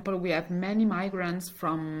example, we have many migrants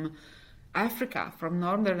from Africa, from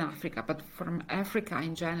Northern Africa, but from Africa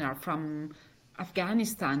in general, from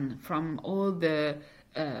Afghanistan, from all the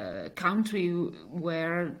country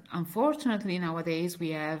where unfortunately nowadays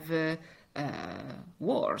we have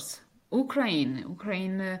wars.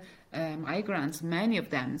 Ukraine migrants, many of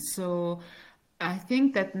them. So I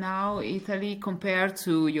think that now Italy, compared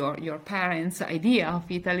to your parents' idea of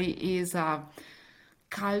Italy, is a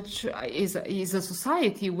culture, is a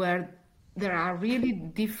society where there are really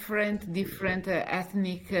different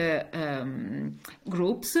ethnic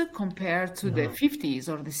groups compared to the 50s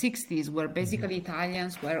or the 60s, where basically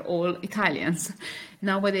Italians were all Italians.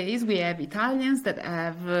 Nowadays we have Italians that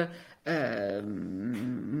have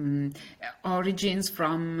origins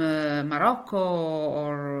from Morocco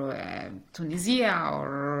or Tunisia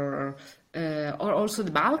or also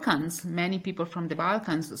the Balkans. Many people from the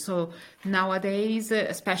Balkans. So nowadays,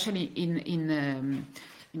 especially in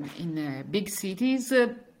big cities,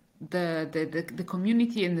 the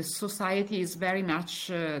community and the society is very much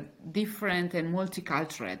different and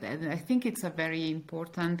multicultural, and I think it's a very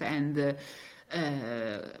important and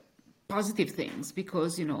positive things,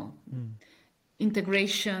 because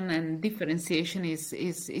integration and differentiation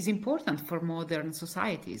is important for modern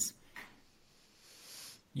societies.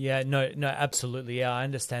 Yeah, no, absolutely. Yeah, I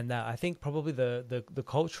understand that. I think probably the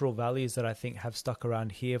cultural values that I think have stuck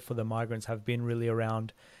around here for the migrants have been really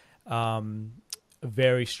around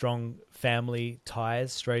very strong family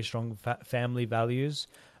ties, very strong family values,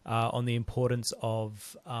 on the importance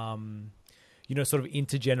of, sort of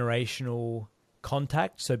intergenerational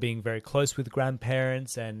contact. So being very close with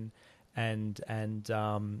grandparents and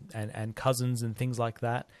cousins and things like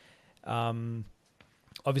that.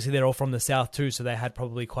 Obviously, they're all from the south too, so they had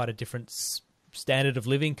probably quite a different standard of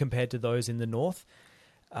living compared to those in the north.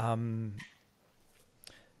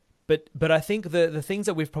 But I think the things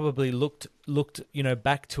that we've probably looked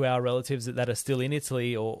back to our relatives that are still in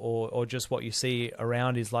Italy or just what you see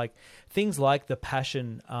around is like things like the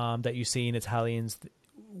passion that you see in Italians,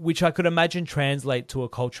 which I could imagine translate to a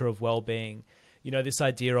culture of well-being. This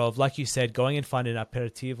idea of, like you said, going and finding an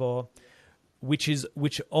aperitivo,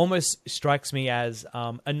 which almost strikes me as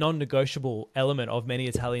a non-negotiable element of many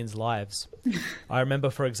Italians' lives. I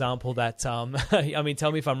remember, for example, that I mean,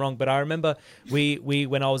 tell me if I'm wrong, but I remember we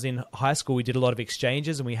when I was in high school, we did a lot of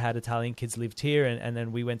exchanges, and we had Italian kids lived here, and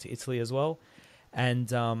then we went to Italy as well.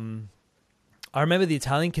 And I remember the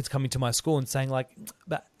Italian kids coming to my school and saying, like,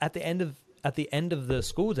 but at the end of the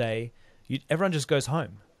school day, everyone just goes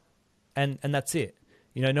home, and that's it.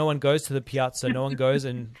 No one goes to the piazza, no one goes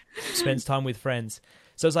and spends time with friends.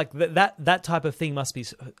 So it's like that type of thing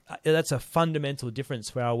that's a fundamental difference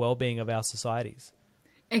for our well-being of our societies.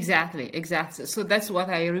 Exactly. So that's what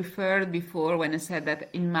I referred before when I said that,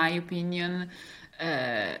 in my opinion,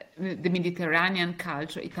 the Mediterranean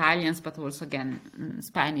culture, Italians, but also again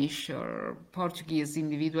Spanish or Portuguese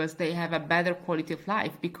individuals, they have a better quality of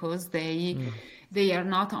life because they are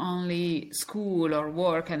not only school or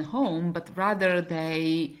work and home, but rather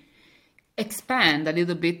they expand a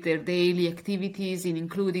little bit their daily activities in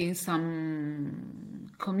including some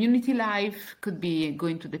community life. Could be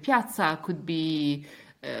going to the piazza, could be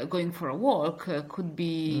going for a walk, could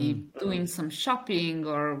be doing some shopping,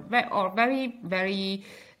 or very, very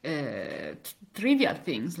trivial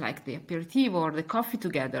things like the aperitivo or the coffee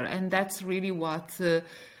together. And that's really what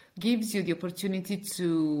gives you the opportunity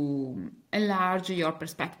to enlarge your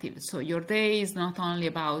perspective. So your day is not only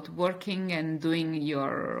about working and doing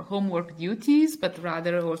your homework duties, but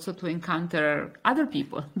rather also to encounter other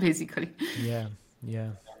people, basically. Yeah.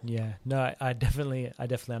 No, I definitely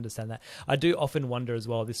understand that. I do often wonder as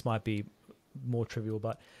well, this might be more trivial,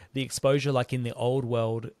 but the exposure, like in the old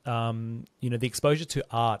world, the exposure to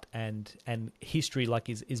art and history, like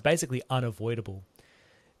is basically unavoidable.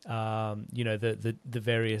 The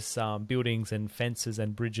various buildings and fences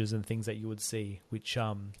and bridges and things that you would see, which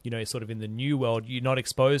sort of in the new world you're not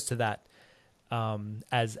exposed to that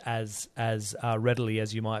as readily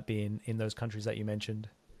as you might be in those countries that you mentioned.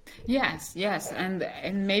 Yes, and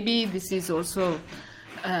maybe this is also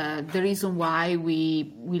the reason why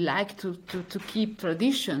we like to keep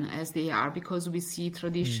tradition as they are, because we see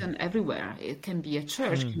tradition everywhere. It can be a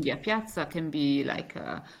church, can be a piazza, can be like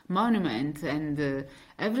a monument, and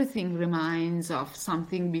everything reminds of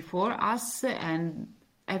something before us. And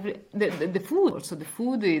the food, also the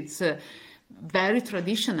food, it's very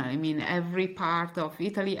traditional. I mean, every part of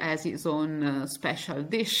Italy has its own special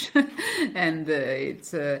dish, and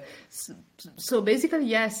it's so basically,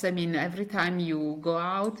 yes. I mean, every time you go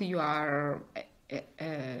out, you are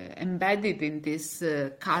embedded in this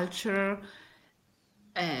culture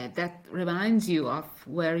that reminds you of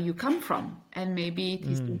where you come from, and maybe it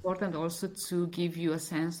is important also to give you a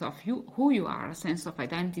sense of who you are, a sense of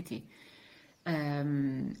identity.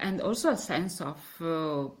 And also a sense of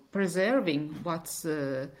preserving what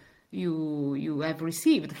you have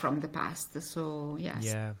received from the past. So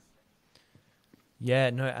yes.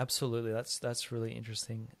 Yeah. No, absolutely. That's really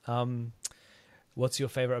interesting. What's your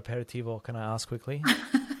favorite aperitivo? Can I ask quickly?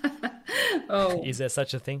 Oh, is there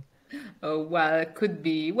such a thing? oh well, it could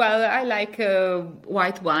be. Well, I like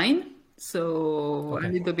white wine. So a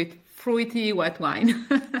Okay. little bit fruity white wine.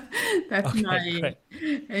 That's Okay, my great.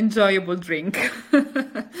 enjoyable drink.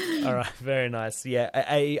 All right, very nice. Yeah.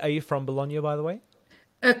 Are you from Bologna, by the way?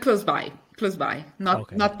 Close by. Okay, Not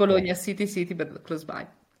great. Bologna city, but close by.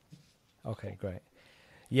 Okay, great.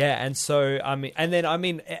 Yeah, and so and then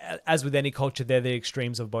as with any culture, they're the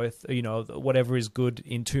extremes of both. You know, whatever is good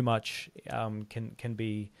in too much can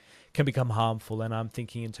become harmful. And I'm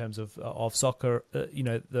thinking in terms of soccer. You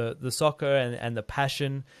know, the soccer and the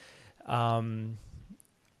passion. You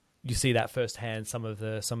see that firsthand. Some of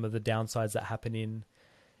the downsides that happen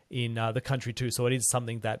in the country too. So it is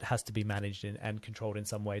something that has to be managed and controlled in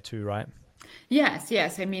some way too, right? Yes.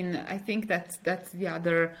 I mean, I think that's the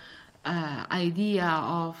other idea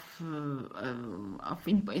and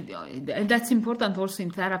that's important also in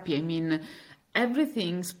therapy. I mean,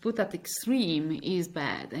 everything's put at extreme is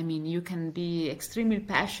bad. I mean, you can be extremely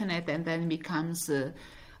passionate and then becomes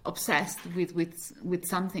obsessed with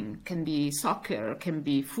something. Can be soccer, can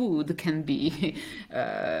be food, can be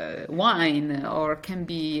wine, or can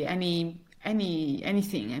be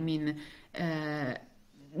anything. I mean,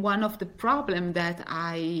 one of the problem that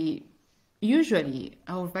I usually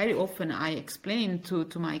or very often I explain to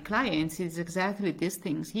my clients is exactly these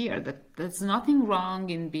things here, that there's nothing wrong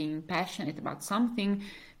in being passionate about something.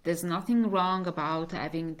 There's nothing wrong about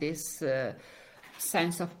having this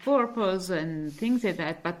sense of purpose and things like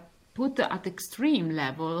that, but put at extreme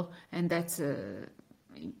level, and that's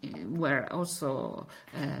where also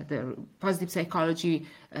the positive psychology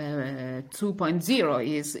 2.0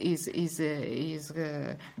 is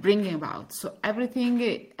bringing about. So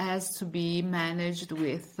everything has to be managed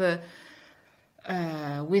with a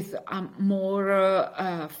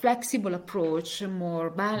more flexible approach,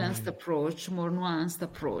 more balanced approach, more nuanced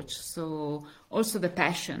approach. So also the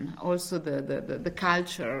passion, also the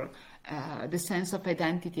culture, the sense of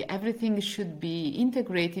identity, everything should be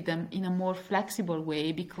integrated in a more flexible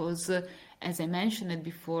way because, as I mentioned it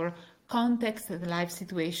before, context and life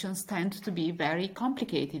situations tend to be very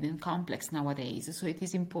complicated and complex nowadays. So it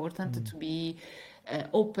is important to be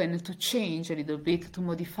open to change a little bit, to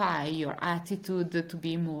modify your attitude, to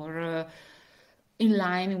be more in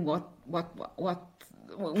line what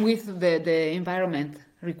with the environment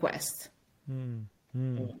request.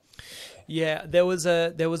 Yeah, there was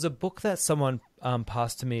a book that someone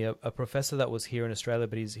passed to me, a professor that was here in Australia,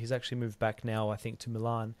 but he's actually moved back now, I think, to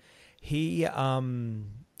Milan. He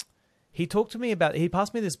talked to me about, he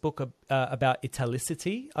passed me this book about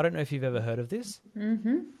Italicity. I don't know if you've ever heard of this.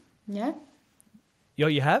 Yeah. Oh,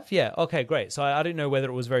 you have? Yeah. Okay, great. So I didn't know whether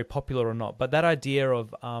it was very popular or not, but that idea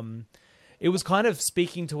of it was kind of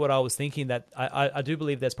speaking to what I was thinking, that I do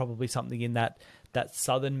believe there's probably something in that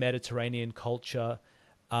southern Mediterranean culture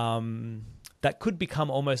that could become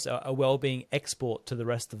almost a well-being export to the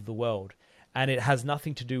rest of the world. And it has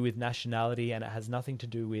nothing to do with nationality, and it has nothing to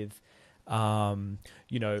do with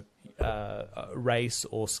race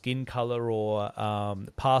or skin color or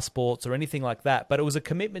passports or anything like that. But it was a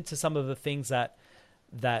commitment to some of the things that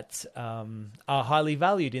are highly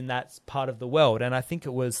valued in that part of the world. And I think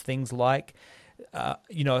it was things like, a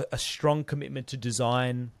strong commitment to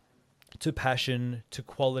design, to passion, to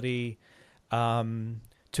quality,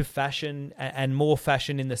 to fashion, and more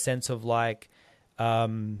fashion in the sense of like a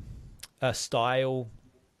style.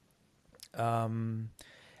 And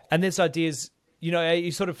there's ideas, are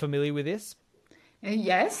you sort of familiar with this?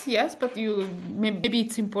 Yes, but maybe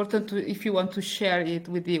it's important to, if you want to share it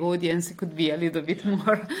with the audience, it could be a little bit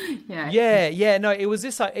more. Yeah. No, it was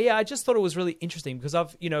this. I just thought it was really interesting because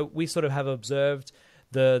we sort of have observed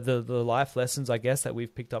the life lessons, I guess, that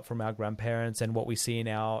we've picked up from our grandparents and what we see in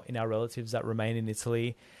our relatives that remain in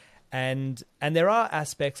Italy, and there are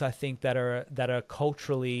aspects, I think, that are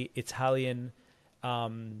culturally Italian,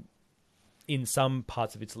 in some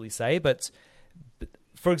parts of Italy, say, but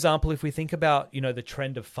for example, if we think about, the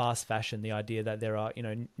trend of fast fashion, the idea that there are,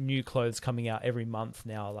 new clothes coming out every month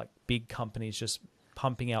now, like big companies just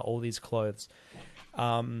pumping out all these clothes,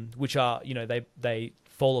 which are, they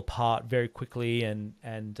fall apart very quickly and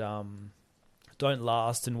don't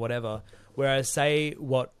last and whatever. Whereas, say,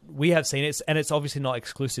 what we have seen, it's obviously not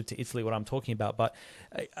exclusive to Italy, what I'm talking about, but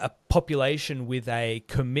a population with a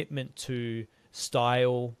commitment to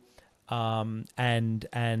style, and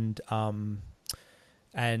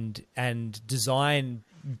design,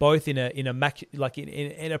 both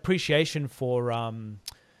in appreciation for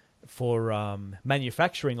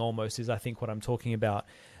manufacturing, almost, is I think what I'm talking about.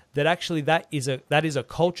 That actually that is a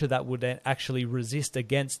culture that would actually resist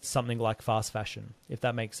against something like fast fashion, if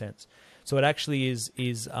that makes sense. So it actually is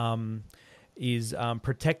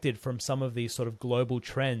protected from some of these sort of global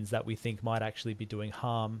trends that we think might actually be doing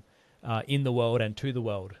harm in the world and to the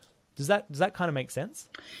world. Does that kind of make sense?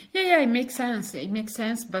 Yeah, it makes sense. It makes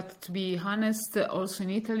sense. But to be honest, also in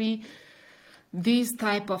Italy, these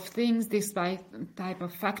type of things, type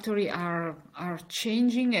of factory are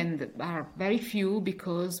changing and are very few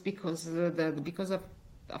because of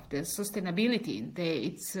the sustainability.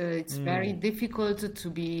 It's very difficult to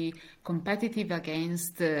be competitive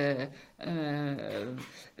against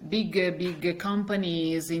big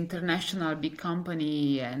companies, international big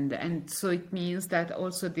company, and so it means that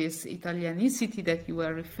also this Italianicity that you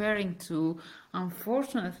were referring to,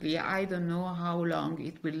 unfortunately, I don't know how long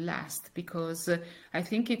it will last, because I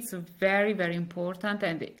think it's very, very important,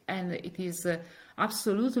 and it is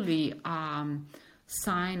absolutely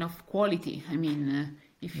sign of quality. I mean,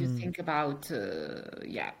 if you think about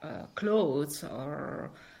clothes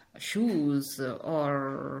or shoes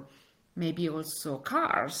or maybe also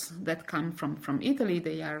cars that come from Italy,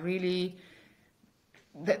 they are really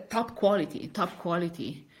the top quality.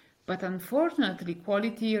 But unfortunately,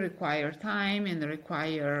 quality require time and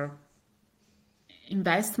require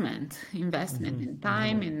investment in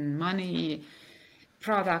time, in money,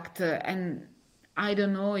 product, and I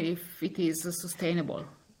don't know if it is sustainable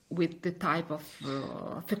with the type of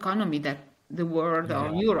economy that the world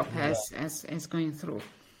or Europe has going through.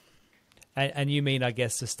 And you mean, I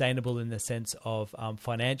guess, sustainable in the sense of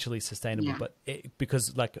financially sustainable, but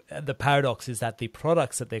because like the paradox is that the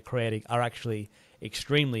products that they're creating are actually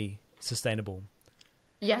extremely sustainable.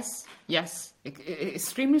 Yes,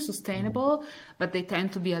 extremely sustainable, but they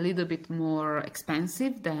tend to be a little bit more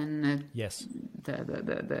expensive than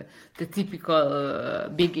the typical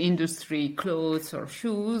big industry clothes or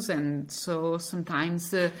shoes, and so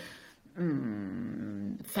sometimes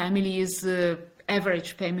families,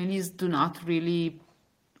 average families, cannot really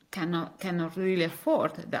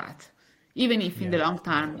afford that, even if in the long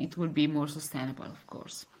term it will be more sustainable, of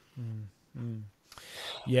course.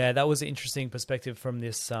 Yeah, that was an interesting perspective from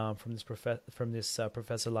this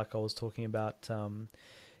professor, like I was talking about.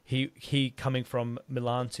 He coming from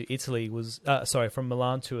Milan to Italy from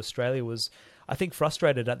Milan to Australia was, I think,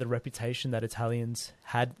 frustrated at the reputation that Italians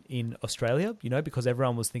had in Australia. Because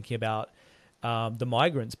everyone was thinking about the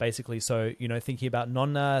migrants, basically. So thinking about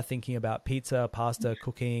nonna, thinking about pizza, pasta,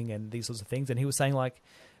 cooking, and these sorts of things. And he was saying, like,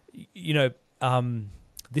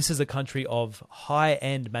 this is a country of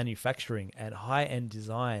high-end manufacturing and high-end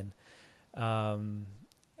design, and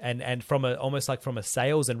from almost like from a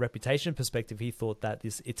sales and reputation perspective, he thought that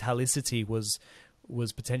this Italicity was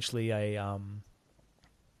potentially a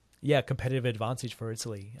competitive advantage for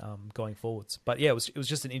Italy going forwards. But yeah, it was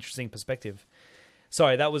just an interesting perspective.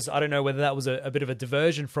 Sorry, I don't know whether that was a bit of a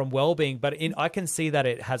diversion from well-being, but I can see that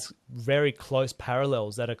it has very close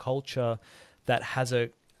parallels, that a culture that has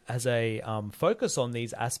a focus on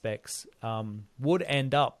these aspects would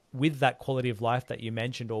end up with that quality of life that you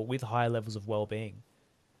mentioned, or with higher levels of well-being.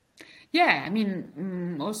 Yeah, I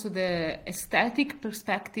mean, also the aesthetic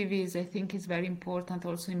perspective I think is very important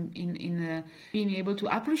also in being able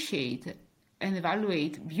to appreciate and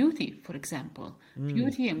evaluate beauty, for example,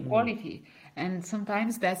 beauty and quality. And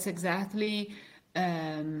sometimes that's exactly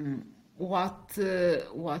what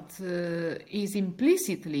is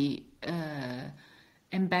implicitly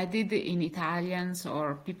embedded in Italians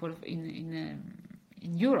or people in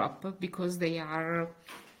Europe, because they are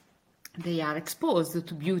exposed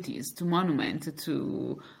to beauties, to monuments,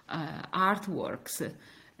 to artworks,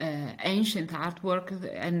 ancient artwork,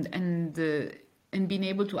 and being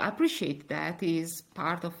able to appreciate that is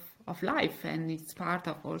part of life, and it's part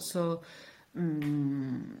of also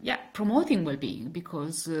promoting well-being,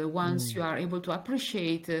 because once you are able to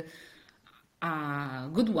appreciate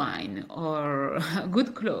good wine or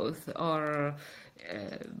good clothes, or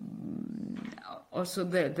also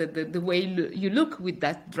the way you look with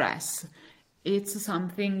that dress, it's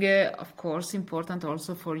something of course important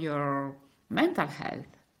also for your mental health.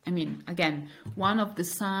 I mean, again, one of the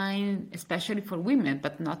signs, especially for women,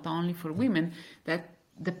 but not only for women, that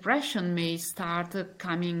depression may start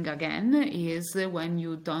coming again is when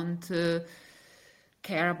you don't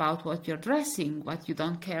care about what you're dressing, what you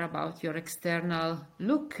don't care about your external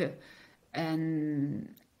look, and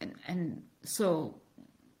so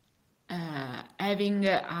having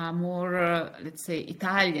a more let's say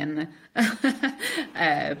Italian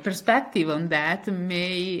perspective on that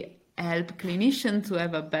may help clinicians to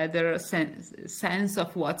have a better sense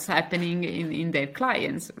of what's happening in their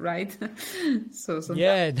clients, right? So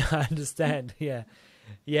yeah, no, I understand.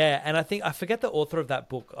 Yeah, and I think I forget the author of that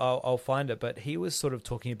book. I'll find it, but he was sort of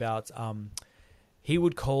talking about he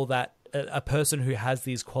would call that a person who has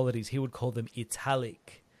these qualities, he would call them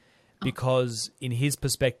italic, because in his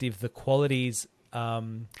perspective, the qualities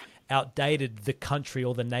outdated the country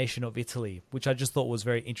or the nation of Italy, which I just thought was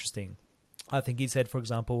very interesting. I think he said, for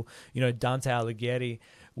example, Dante Alighieri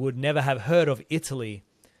would never have heard of Italy,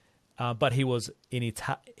 but he was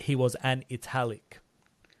an Italic.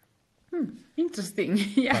 Interesting.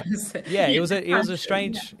 Yes. Yeah, it was a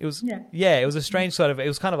strange sort of, it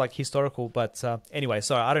was kind of like historical, but anyway,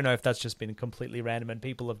 sorry, I don't know if that's just been completely random and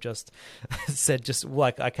people have just said, just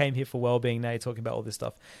like, I came here for well-being, now you're talking about all this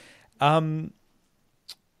stuff.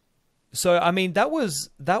 So I mean, that was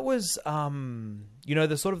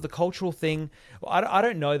the sort of the cultural thing. I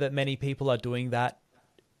don't know that many people are doing that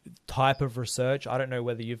type of research. I don't know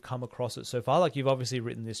whether you've come across it so far. Like, you've obviously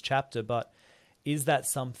written this chapter, but is that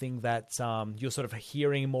something that you're sort of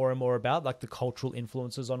hearing more and more about, like the cultural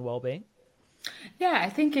influences on well-being? Yeah, I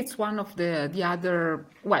think it's one of the other.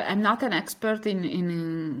 Well, I'm not an expert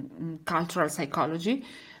in cultural psychology,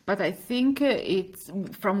 but I think it's,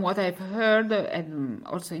 from what I've heard and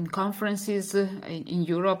also in conferences in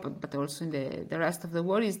Europe, but also in the rest of the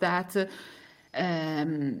world, is that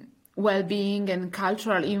well-being and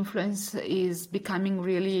cultural influence is becoming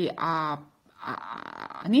really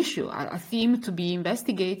an issue, a theme to be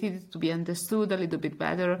investigated, to be understood a little bit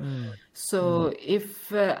better. So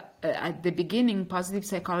if at the beginning positive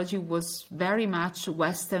psychology was very much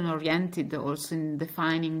Western oriented, also in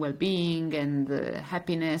defining well-being and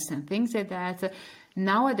happiness and things like that,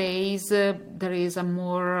 nowadays there is an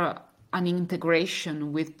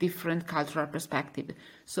integration with different cultural perspective.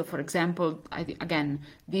 So for example, again,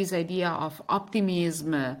 this idea of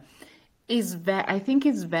optimism I think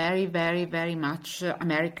it's very, very, very much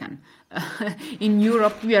American. In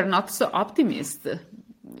Europe, we are not so optimist.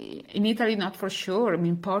 In Italy, not for sure. I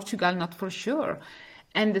mean, Portugal, not for sure.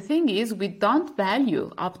 And the thing is, we don't value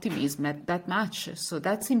optimism that much. So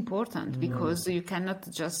that's important, because you cannot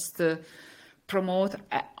just promote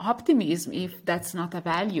optimism if that's not a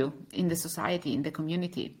value in the society, in the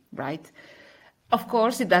community, right? Of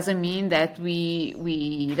course, it doesn't mean that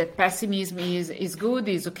that pessimism is good,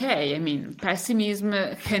 is okay. I mean, pessimism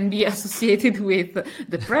can be associated with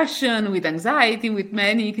depression, with anxiety, with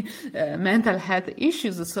many mental health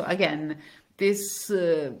issues. So again, this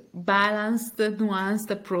balanced,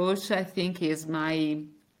 nuanced approach, I think, is my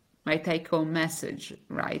take-home message,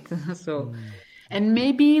 right? So, and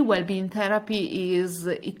maybe well-being therapy is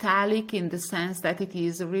Italic in the sense that it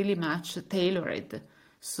is really much tailored.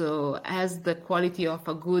 So as the quality of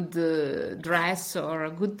a good dress or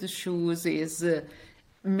a good shoes is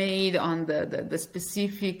made on the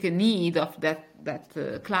specific need of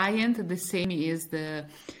that client, the same is the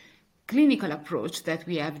clinical approach that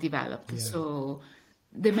we have developed. Yeah. So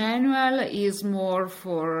the manual is more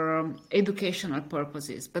for educational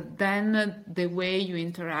purposes, but then the way you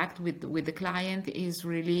interact with the client is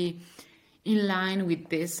really in line with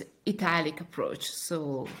this Italic approach.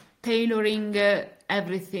 So tailoring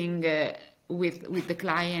everything with the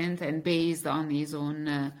client and based on his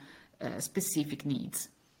own specific needs.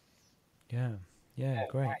 Yeah,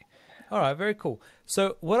 great. All right, very cool.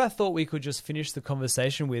 So what I thought we could just finish the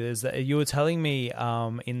conversation with is that you were telling me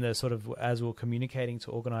in the sort of, as we were communicating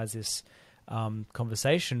to organize this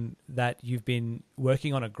conversation, that you've been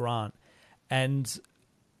working on a grant. And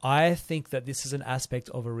I think that this is an aspect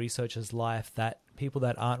of a researcher's life that people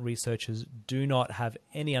that aren't researchers do not have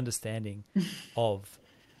any understanding of.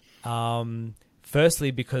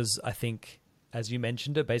 Firstly, because I think, as you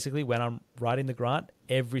mentioned it, basically when I'm writing the grant,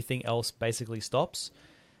 everything else basically stops.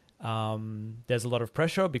 There's a lot of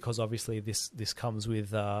pressure because obviously this comes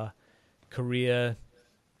with career.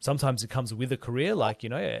 Sometimes it comes with a career, like,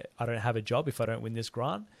 I don't have a job if I don't win this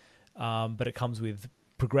grant. But it comes with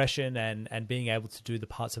progression and being able to do the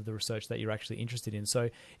parts of the research that you're actually interested in. So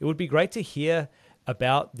it would be great to hear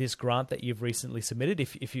about this grant that you've recently submitted,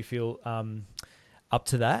 if you feel up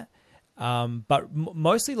to that. But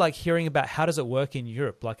mostly like hearing about how does it work in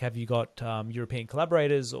Europe? Like, have you got European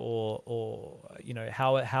collaborators or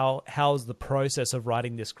how's the process of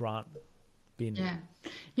writing this grant been? Yeah.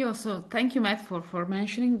 So thank you, Matt, for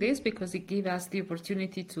mentioning this, because it gives us the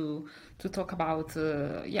opportunity to talk about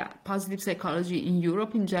positive psychology in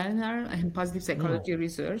Europe in general and positive psychology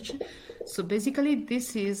research. So basically,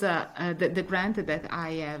 this is the grant that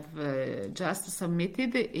I have just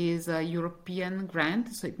submitted is a European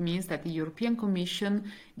grant. So it means that the European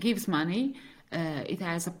Commission gives money. It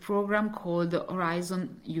has a program called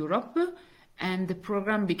Horizon Europe. And the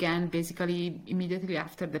program began basically immediately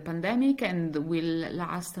after the pandemic and will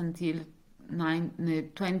last until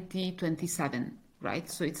 2027, right?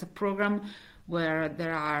 So it's a program where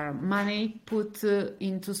there are money put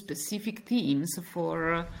into specific teams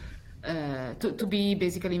for to be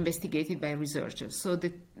basically investigated by researchers. So I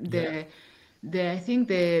think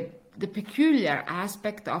the the peculiar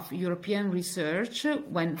aspect of European research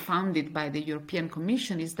when founded by the European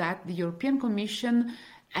Commission is that the European Commission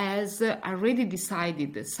has already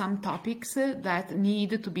decided some topics that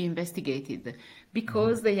need to be investigated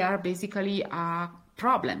because they are basically a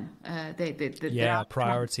problem. They are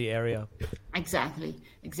priority area. Exactly.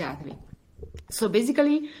 So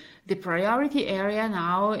basically, the priority area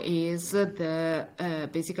now is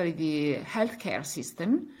basically the healthcare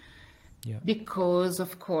system. Yeah. Because,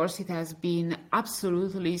 of course, it has been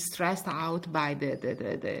absolutely stressed out by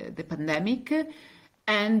the pandemic.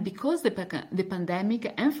 And because the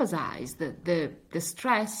pandemic emphasized the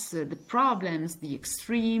stress, the problems, the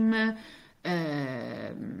extreme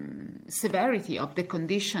severity of the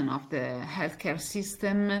condition of the healthcare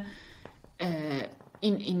system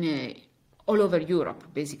all over Europe,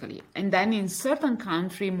 basically. And then in certain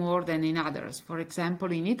countries more than in others. For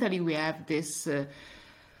example, in Italy, we have this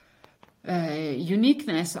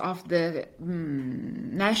uniqueness of the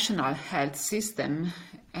national health system,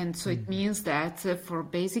 and so it means that for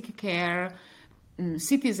basic care,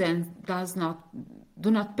 citizens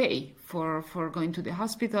do not pay for going to the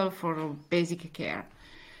hospital for basic care,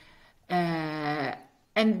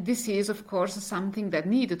 and this is of course something that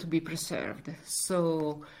needed to be preserved.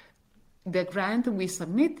 So the grant we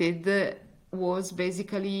submitted was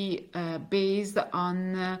basically based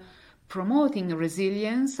on promoting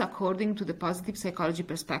resilience according to the positive psychology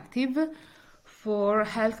perspective for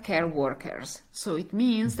healthcare workers. So it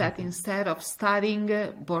means that instead of studying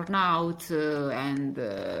burnout and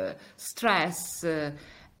stress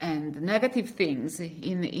and negative things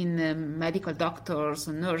in medical doctors,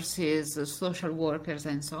 nurses, social workers,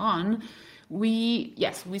 and so on, we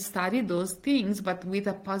studied those things, but with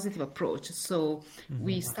a positive approach. So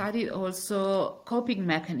we studied also coping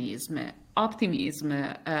mechanism, optimism,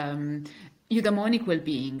 eudaimonic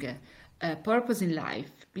well-being, purpose in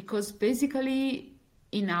life, because basically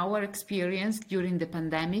in our experience during the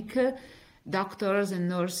pandemic, doctors and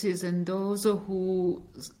nurses and those who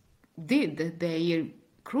did their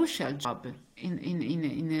crucial job in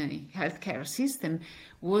a healthcare system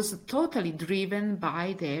was totally driven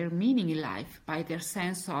by their meaning in life, by their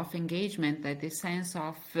sense of engagement, by the sense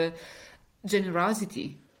of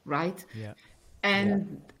generosity, right? Yeah.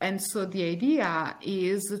 And so the idea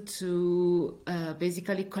is to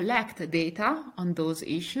basically collect data on those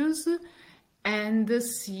issues and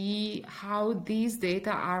see how these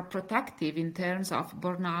data are protective in terms of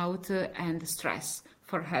burnout and stress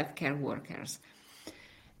for healthcare workers.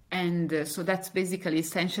 And so that's basically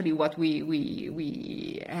essentially what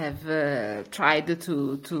we have tried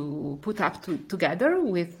to put up together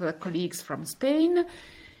with colleagues from Spain,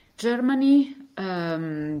 Germany,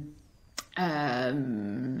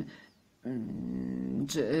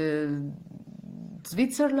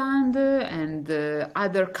 Switzerland, and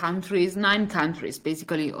other countries, 9 countries,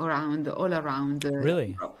 basically all around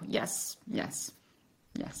Really? Europe. Yes.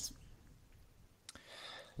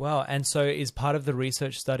 Wow. And so is part of the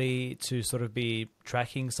research study to sort of be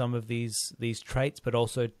tracking some of these traits, but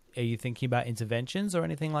also are you thinking about interventions or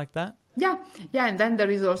anything like that? Yeah, and then there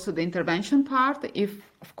is also the intervention part. If,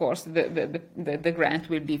 of course, the grant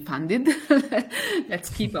will be funded, let's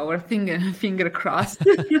keep our finger crossed.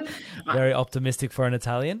 Very optimistic for an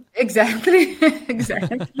Italian. Exactly.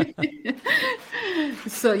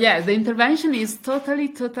 So yeah, the intervention is totally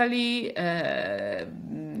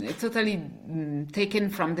taken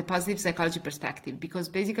from the positive psychology perspective, because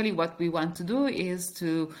basically what we want to do is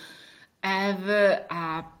to have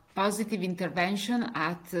a positive intervention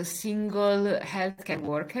at single healthcare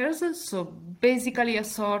workers. So basically a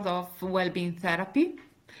sort of well-being therapy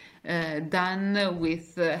done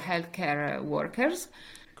with healthcare workers.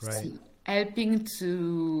 Great. So helping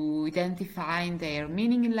to identify their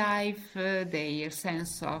meaning in life, their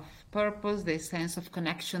sense of purpose, their sense of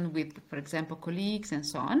connection with, for example, colleagues and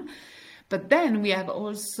so on. But then we have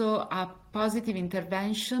also a positive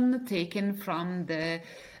intervention taken from the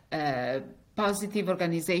positive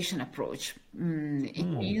organization approach. It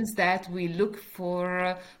means that we look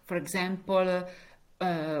for example,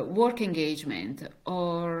 work engagement,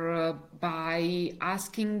 or by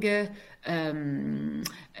asking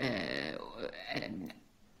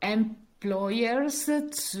employers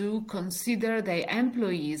to consider their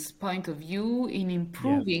employees' point of view in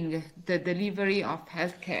improving the delivery of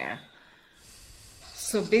healthcare.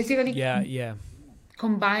 So basically,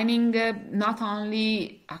 combining not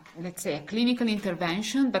only, let's say, a clinical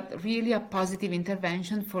intervention, but really a positive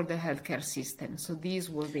intervention for the healthcare system. So this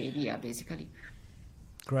was the idea, basically.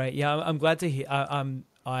 Great. Yeah, I'm glad to hear.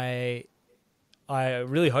 I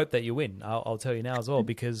really hope that you win. I'll tell you now as well,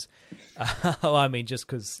 because, I mean, just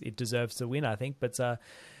because it deserves to win, I think. But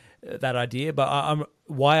that idea. But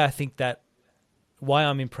why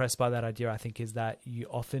I'm impressed by that idea, I think, is that you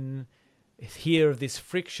often hear of this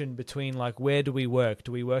friction between like, where do we work?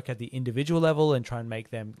 Do we work at the individual level and try and make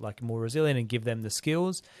them like more resilient and give them the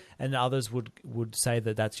skills? And others would say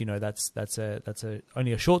that that's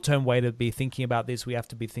only a short-term way to be thinking about this. We have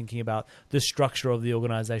to be thinking about the structure of the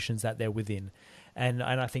organizations that they're within. And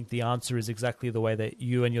I think the answer is exactly the way that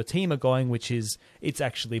you and your team are going, which is it's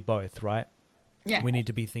actually both, right? Yeah. We need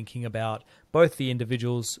to be thinking about both the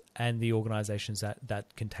individuals and the organizations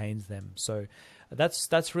that contains them. So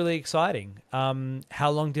that's really exciting. How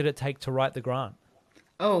long did it take to write the grant?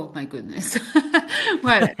 Oh my goodness.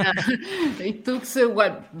 Well, it took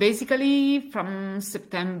basically from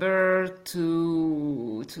September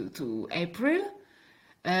to April.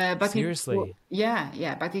 But Seriously?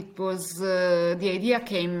 but it was the idea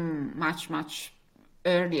came much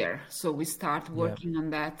earlier. So we start working on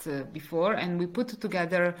that before, and we put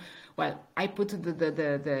together. Well, I put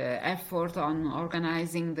the effort on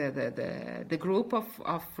organizing the group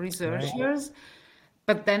of researchers. Right.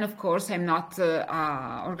 But then, of course, I'm not.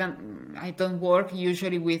 I don't work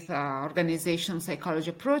usually with organization psychology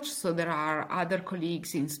approach. So there are other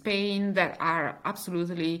colleagues in Spain that are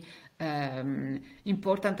absolutely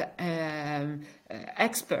important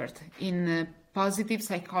expert in positive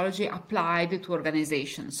psychology applied to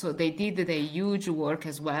organizations. So they did a huge work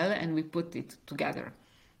as well, and we put it together.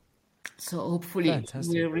 So hopefully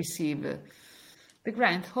we'll receive the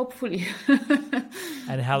grant, hopefully.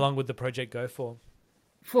 And how long would the project go for?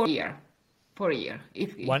 4 year. 4,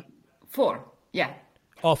 yeah.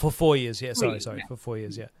 Oh, for 4 years, yeah. Sorry, yeah. For 4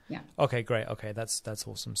 years, yeah. Yeah. Okay, great. Okay, that's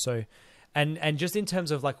awesome. So, and just in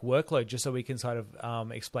terms of like workload, just so we can sort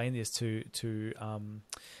of explain this to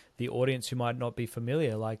the audience who might not be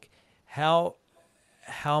familiar, like how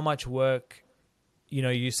much work,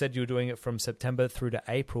 you said you were doing it from September through to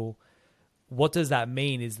April. What does that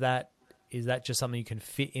mean? Is that just something you can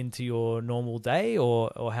fit into your normal day,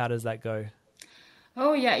 or how does that go?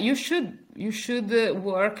 Oh yeah, you should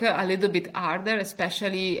work a little bit harder,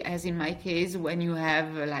 especially as in my case when you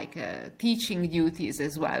have teaching duties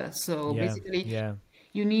as well. So basically,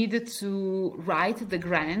 you need to write the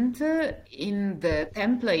grant in the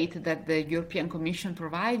template that the European Commission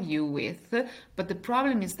provide you with. But the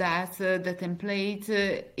problem is that the template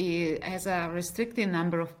has a restricted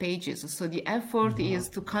number of pages. So the effort is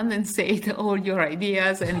to condensate all your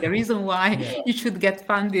ideas, and the reason why you should get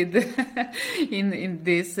funded in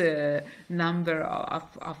this number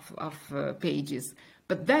of pages.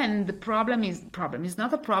 But then the problem is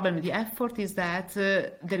not a problem. The effort is that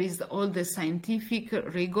there is all the scientific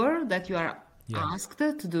rigor that you are asked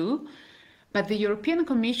to do. But the European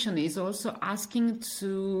Commission is also asking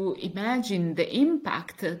to imagine the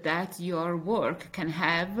impact that your work can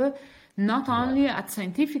have, not only at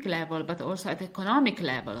scientific level, but also at economic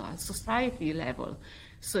level, at society level.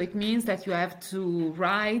 So it means that you have to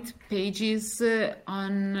write pages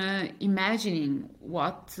on imagining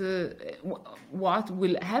what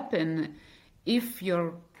will happen if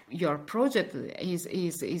your project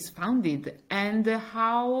is founded, and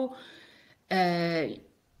how the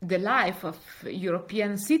life of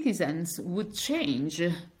European citizens would change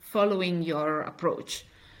following your approach.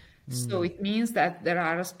 So it means that there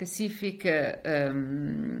are specific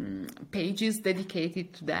pages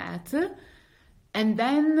dedicated to that. And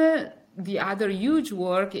then the other huge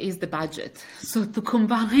work is the budget. So to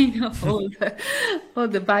combine all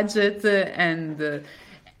the budget and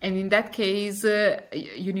in that case,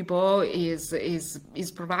 Unibo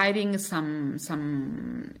is providing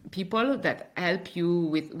some people that help you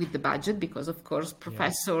with the budget, because of course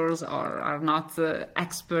professors are not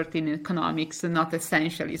expert in economics, not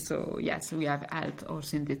essentially. So yes, we have help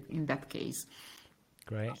also in that case.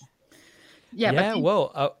 Great. Yeah.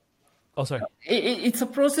 Oh, sorry. It's a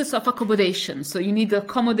process of accommodation. So you need to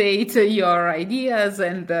accommodate your ideas,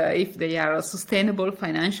 and if they are sustainable,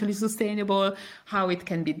 financially sustainable, how it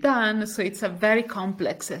can be done. So it's a very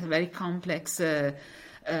complex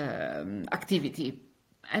activity,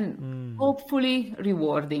 and hopefully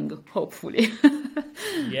rewarding. Hopefully.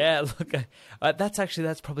 Yeah, look,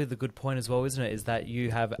 that's probably the good point as well, isn't it? Is that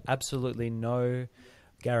you have absolutely no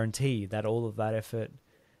guarantee that all of that effort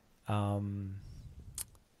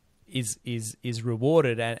is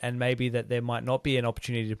rewarded, and maybe that there might not be an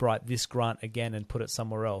opportunity to write this grant again and put it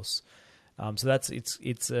somewhere else. So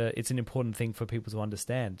it's an important thing for people to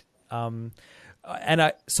understand. And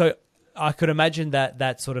I could imagine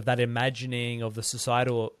that imagining of the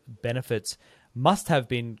societal benefits must have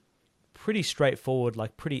been pretty straightforward,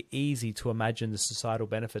 like pretty easy to imagine the societal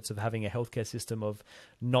benefits of having a healthcare system of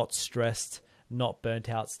not stressed, not burnt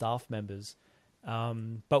out staff members.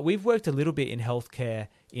 But we've worked a little bit in healthcare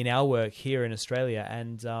in our work here in Australia,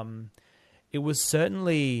 and it was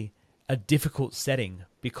certainly a difficult setting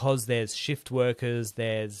because there's shift workers,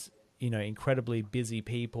 there's incredibly busy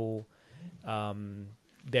people,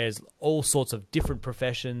 there's all sorts of different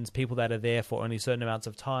professions, people that are there for only certain amounts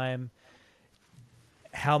of time.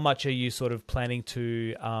 How much are you sort of planning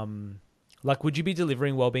to would you be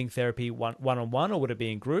delivering wellbeing therapy one-on-one, or would it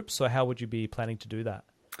be in groups? Or how would you be planning to do that?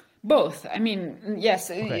 Both. I mean,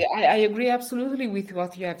 yes, Okay. I agree absolutely with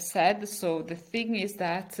what you have said. So the thing is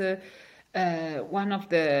that one of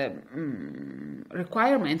the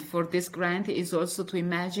requirements for this grant is also to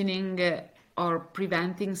imagining or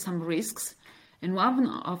preventing some risks. And one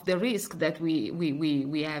of the risks that we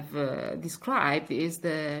have described is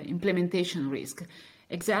the implementation risk,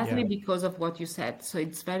 exactly Yeah. because of what you said. So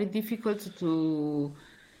it's very difficult to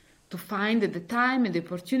find the time and the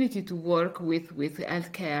opportunity to work with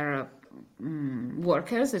healthcare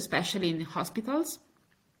workers, especially in hospitals,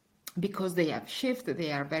 because they have shift,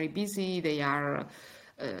 they are very busy, they are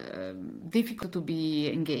difficult to be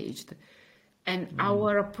engaged. And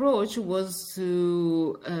our approach was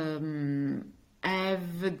to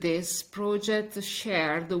have this project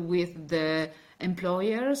shared with the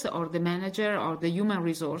employers or the manager or the human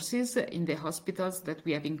resources in the hospitals that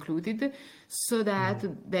we have included, so that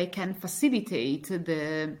they can facilitate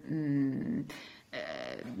the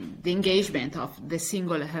engagement of the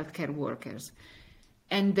single healthcare workers.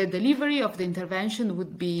 And the delivery of the intervention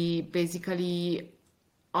would be basically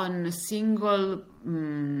on a single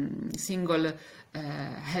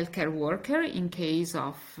healthcare worker in case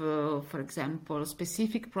of, for example,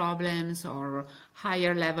 specific problems or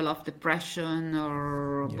higher level of depression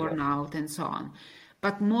or burnout and so on.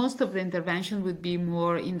 But most of the intervention would be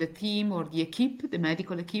more in the team or the equipe, the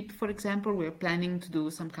medical equipe, for example. We're planning to do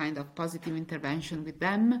some kind of positive intervention with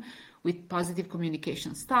them, with positive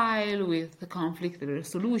communication style, with conflict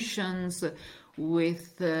resolutions,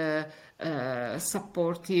 with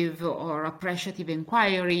supportive or appreciative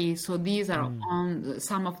inquiry. So these are on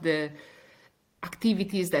some of the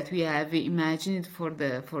activities that we have imagined for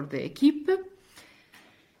the equipe.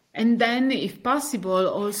 And then, if possible,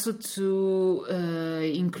 also to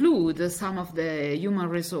include some of the human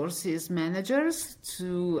resources managers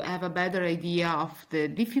to have a better idea of the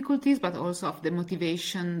difficulties, but also of the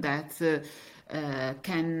motivation that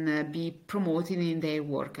can be promoted in their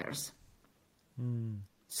workers.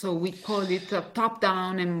 So we call it a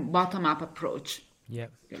top-down and bottom-up approach. Yeah.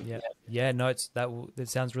 No, that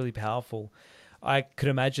sounds really powerful. I could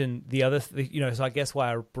imagine the other, so I guess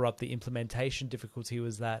why I brought up the implementation difficulty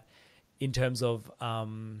was that in terms of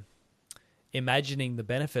imagining the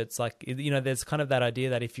benefits, there's kind of that idea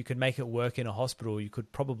that if you could make it work in a hospital, you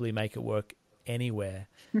could probably make it work anywhere,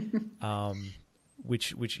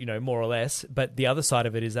 which more or less. But the other side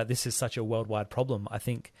of it is that this is such a worldwide problem. I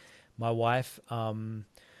think my wife,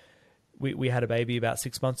 we had a baby about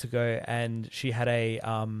 6 months ago, and she had a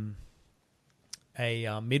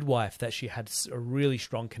midwife that she had a really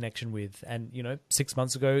strong connection with. And, 6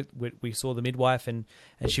 months ago, we saw the midwife, and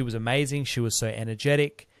she was amazing. She was so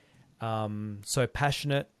energetic, so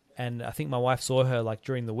passionate. And I think my wife saw her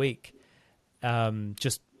during the week,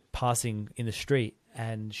 just passing in the street.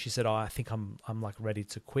 And she said, I think I'm ready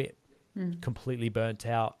to quit, completely burnt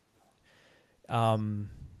out.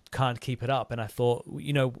 Can't keep it up. And I thought,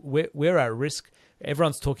 we're at risk.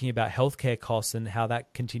 Everyone's talking about healthcare costs and how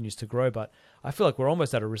that continues to grow, but I feel like we're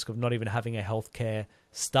almost at a risk of not even having a healthcare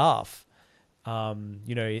staff,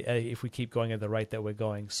 if we keep going at the rate that we're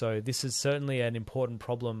going. So this is certainly an important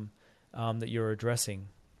problem that you're addressing.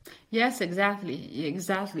 Yes, exactly.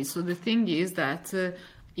 So the thing is that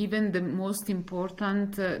even the most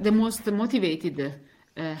important, the most motivated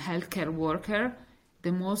healthcare worker,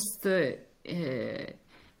 the most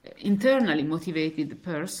internally motivated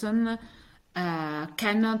person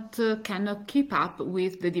cannot keep up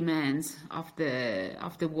with the demands of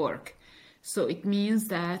the work. So it means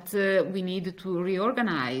that we need to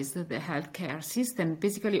reorganize the healthcare system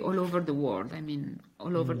basically all over the world.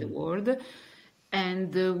 Over the world.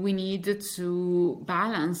 And we need to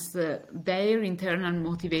balance their internal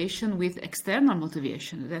motivation with external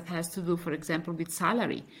motivation. That has to do, for example, with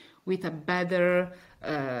salary, with a better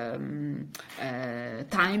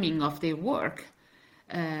timing of their work,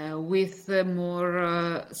 with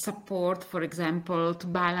more support, for example, to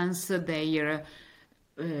balance their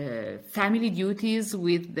family duties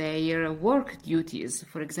with their work duties,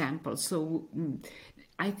 for example. So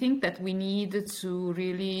I think that we need to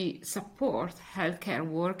really support healthcare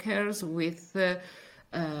workers with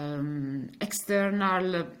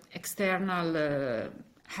external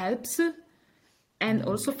helps and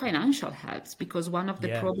also financial helps, because one of the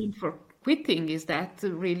Yeah. problems for quitting is that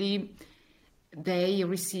really they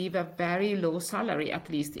receive a very low salary, at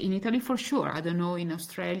least in Italy for sure. I don't know in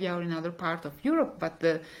Australia or in other part of Europe, but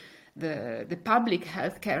the public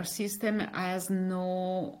healthcare system has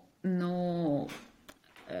no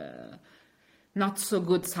not so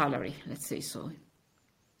good salary, let's say so.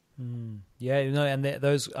 Yeah, and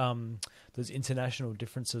those international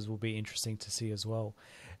differences will be interesting to see as well.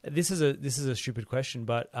 This is a stupid question,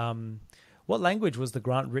 but what language was the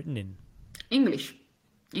grant written in? English.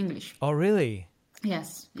 Oh, really?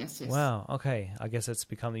 Yes. Wow. Okay. I guess it's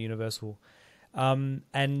become the universal.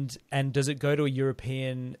 And does it go to a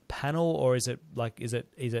European panel, or is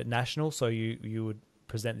it national? So you would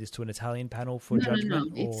present this to an Italian panel for No.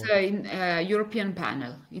 judgment, It's or a European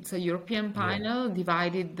panel. It's a European yeah. panel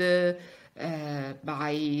divided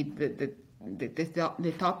by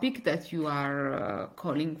the topic that you are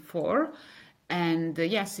calling for. And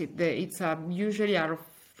yes, it's usually are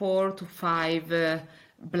 4 to 5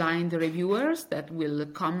 blind reviewers that will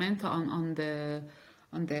comment on the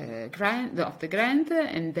grant,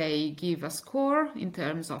 and they give a score in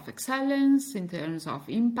terms of excellence, in terms of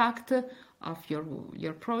impact of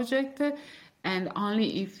your project, and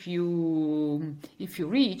only if you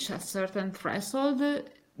reach a certain threshold,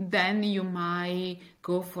 then you might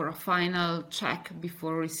go for a final check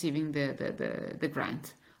before receiving the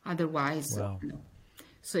grant. Otherwise, Wow. no.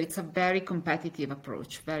 So it's a very competitive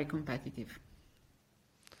approach, very competitive.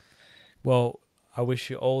 Well, I wish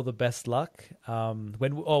you all the best luck.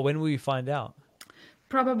 When will you find out?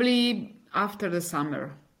 Probably after the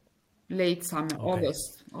summer, late summer, Okay.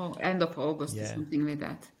 August, or end of August, or Yeah. something like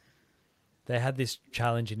that. They had this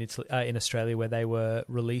challenge in Italy, in Australia, where they were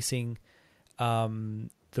releasing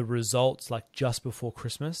the results like just before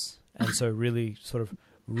Christmas, and so really sort of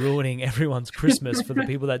ruining everyone's Christmas for the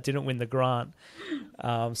people that didn't win the grant.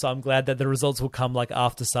 So I'm glad that the results will come like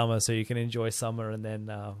after summer, so you can enjoy summer, and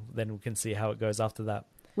then we can see how it goes after that.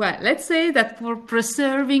 Well, let's say that for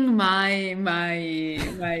preserving my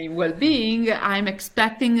well-being, I'm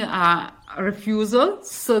expecting a refusal,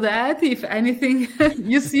 so that if anything,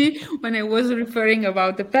 you see, when I was referring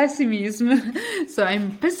about the pessimism, so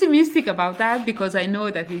I'm pessimistic about that because I know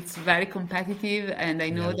that it's very competitive, and I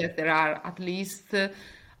know Yeah. that there are at least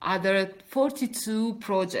other 42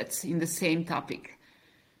 projects in the same topic.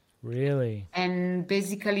 Really? And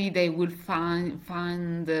basically they will find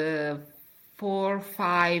 4 or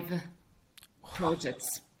 5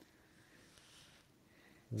 projects.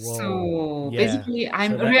 Whoa. So Yeah. basically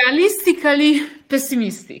I'm So that realistically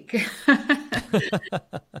pessimistic.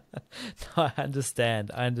 I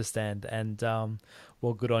understand, and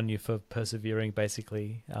well, good on you for persevering,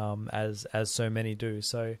 basically, as so many do.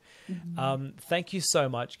 So, thank you so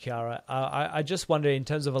much, Chiara. I just wonder, in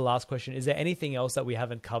terms of a last question, is there anything else that we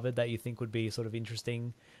haven't covered that you think would be sort of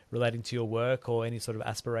interesting relating to your work, or any sort of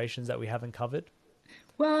aspirations that we haven't covered?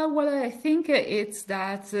 Well, what I think it's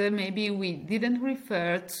that maybe we didn't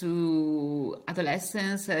refer to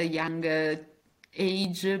adolescence, young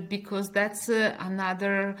age, because that's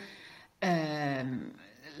another um,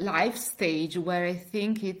 life stage where I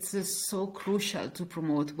think it's so crucial to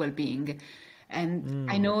promote well-being.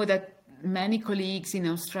 And I know that many colleagues in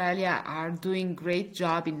Australia are doing great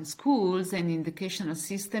job in schools and in educational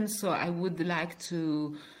systems, so I would like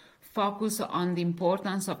to focus on the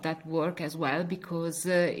importance of that work as well, because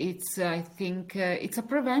it's I think it's a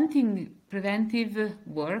preventive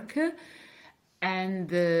work,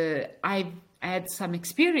 and I've had some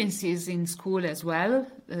experiences in school as well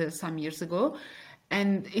some years ago,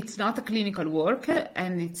 and it's not a clinical work,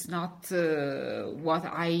 and it's not what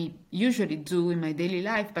I usually do in my daily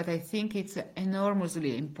life, but I think it's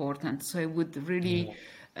enormously important. So I would really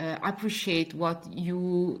appreciate what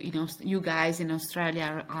you guys in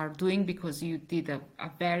Australia are doing, because you did a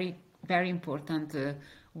very, very important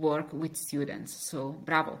work with students. So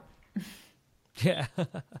bravo. Yeah.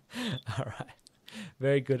 All right.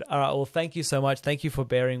 Very good. All right. Well, thank you so much. Thank you for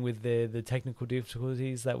bearing with the technical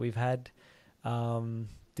difficulties that we've had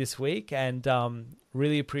this week, and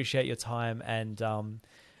really appreciate your time, and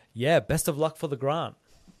yeah, best of luck for the grant.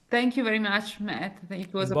 Thank you very much, Matt.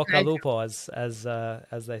 It was In a bocca al pleasure. lupo,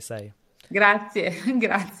 as they say. Grazie,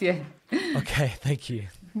 grazie. Okay, thank you.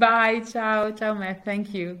 Bye, ciao, ciao, Matt.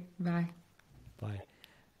 Thank you. Bye. Bye.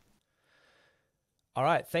 All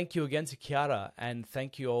right, thank you again to Chiara, and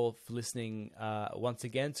thank you all for listening once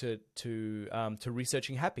again to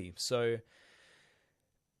Researching Happy. So,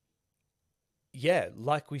 yeah,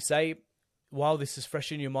 like we say, while this is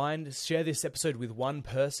fresh in your mind, share this episode with one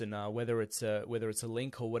person, whether it's a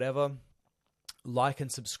link or whatever. like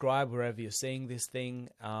and subscribe wherever you're seeing this thing,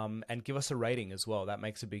 and give us a rating as well. That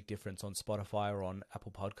makes a big difference on Spotify or on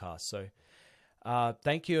Apple Podcasts. So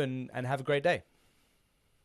thank you, and have a great day.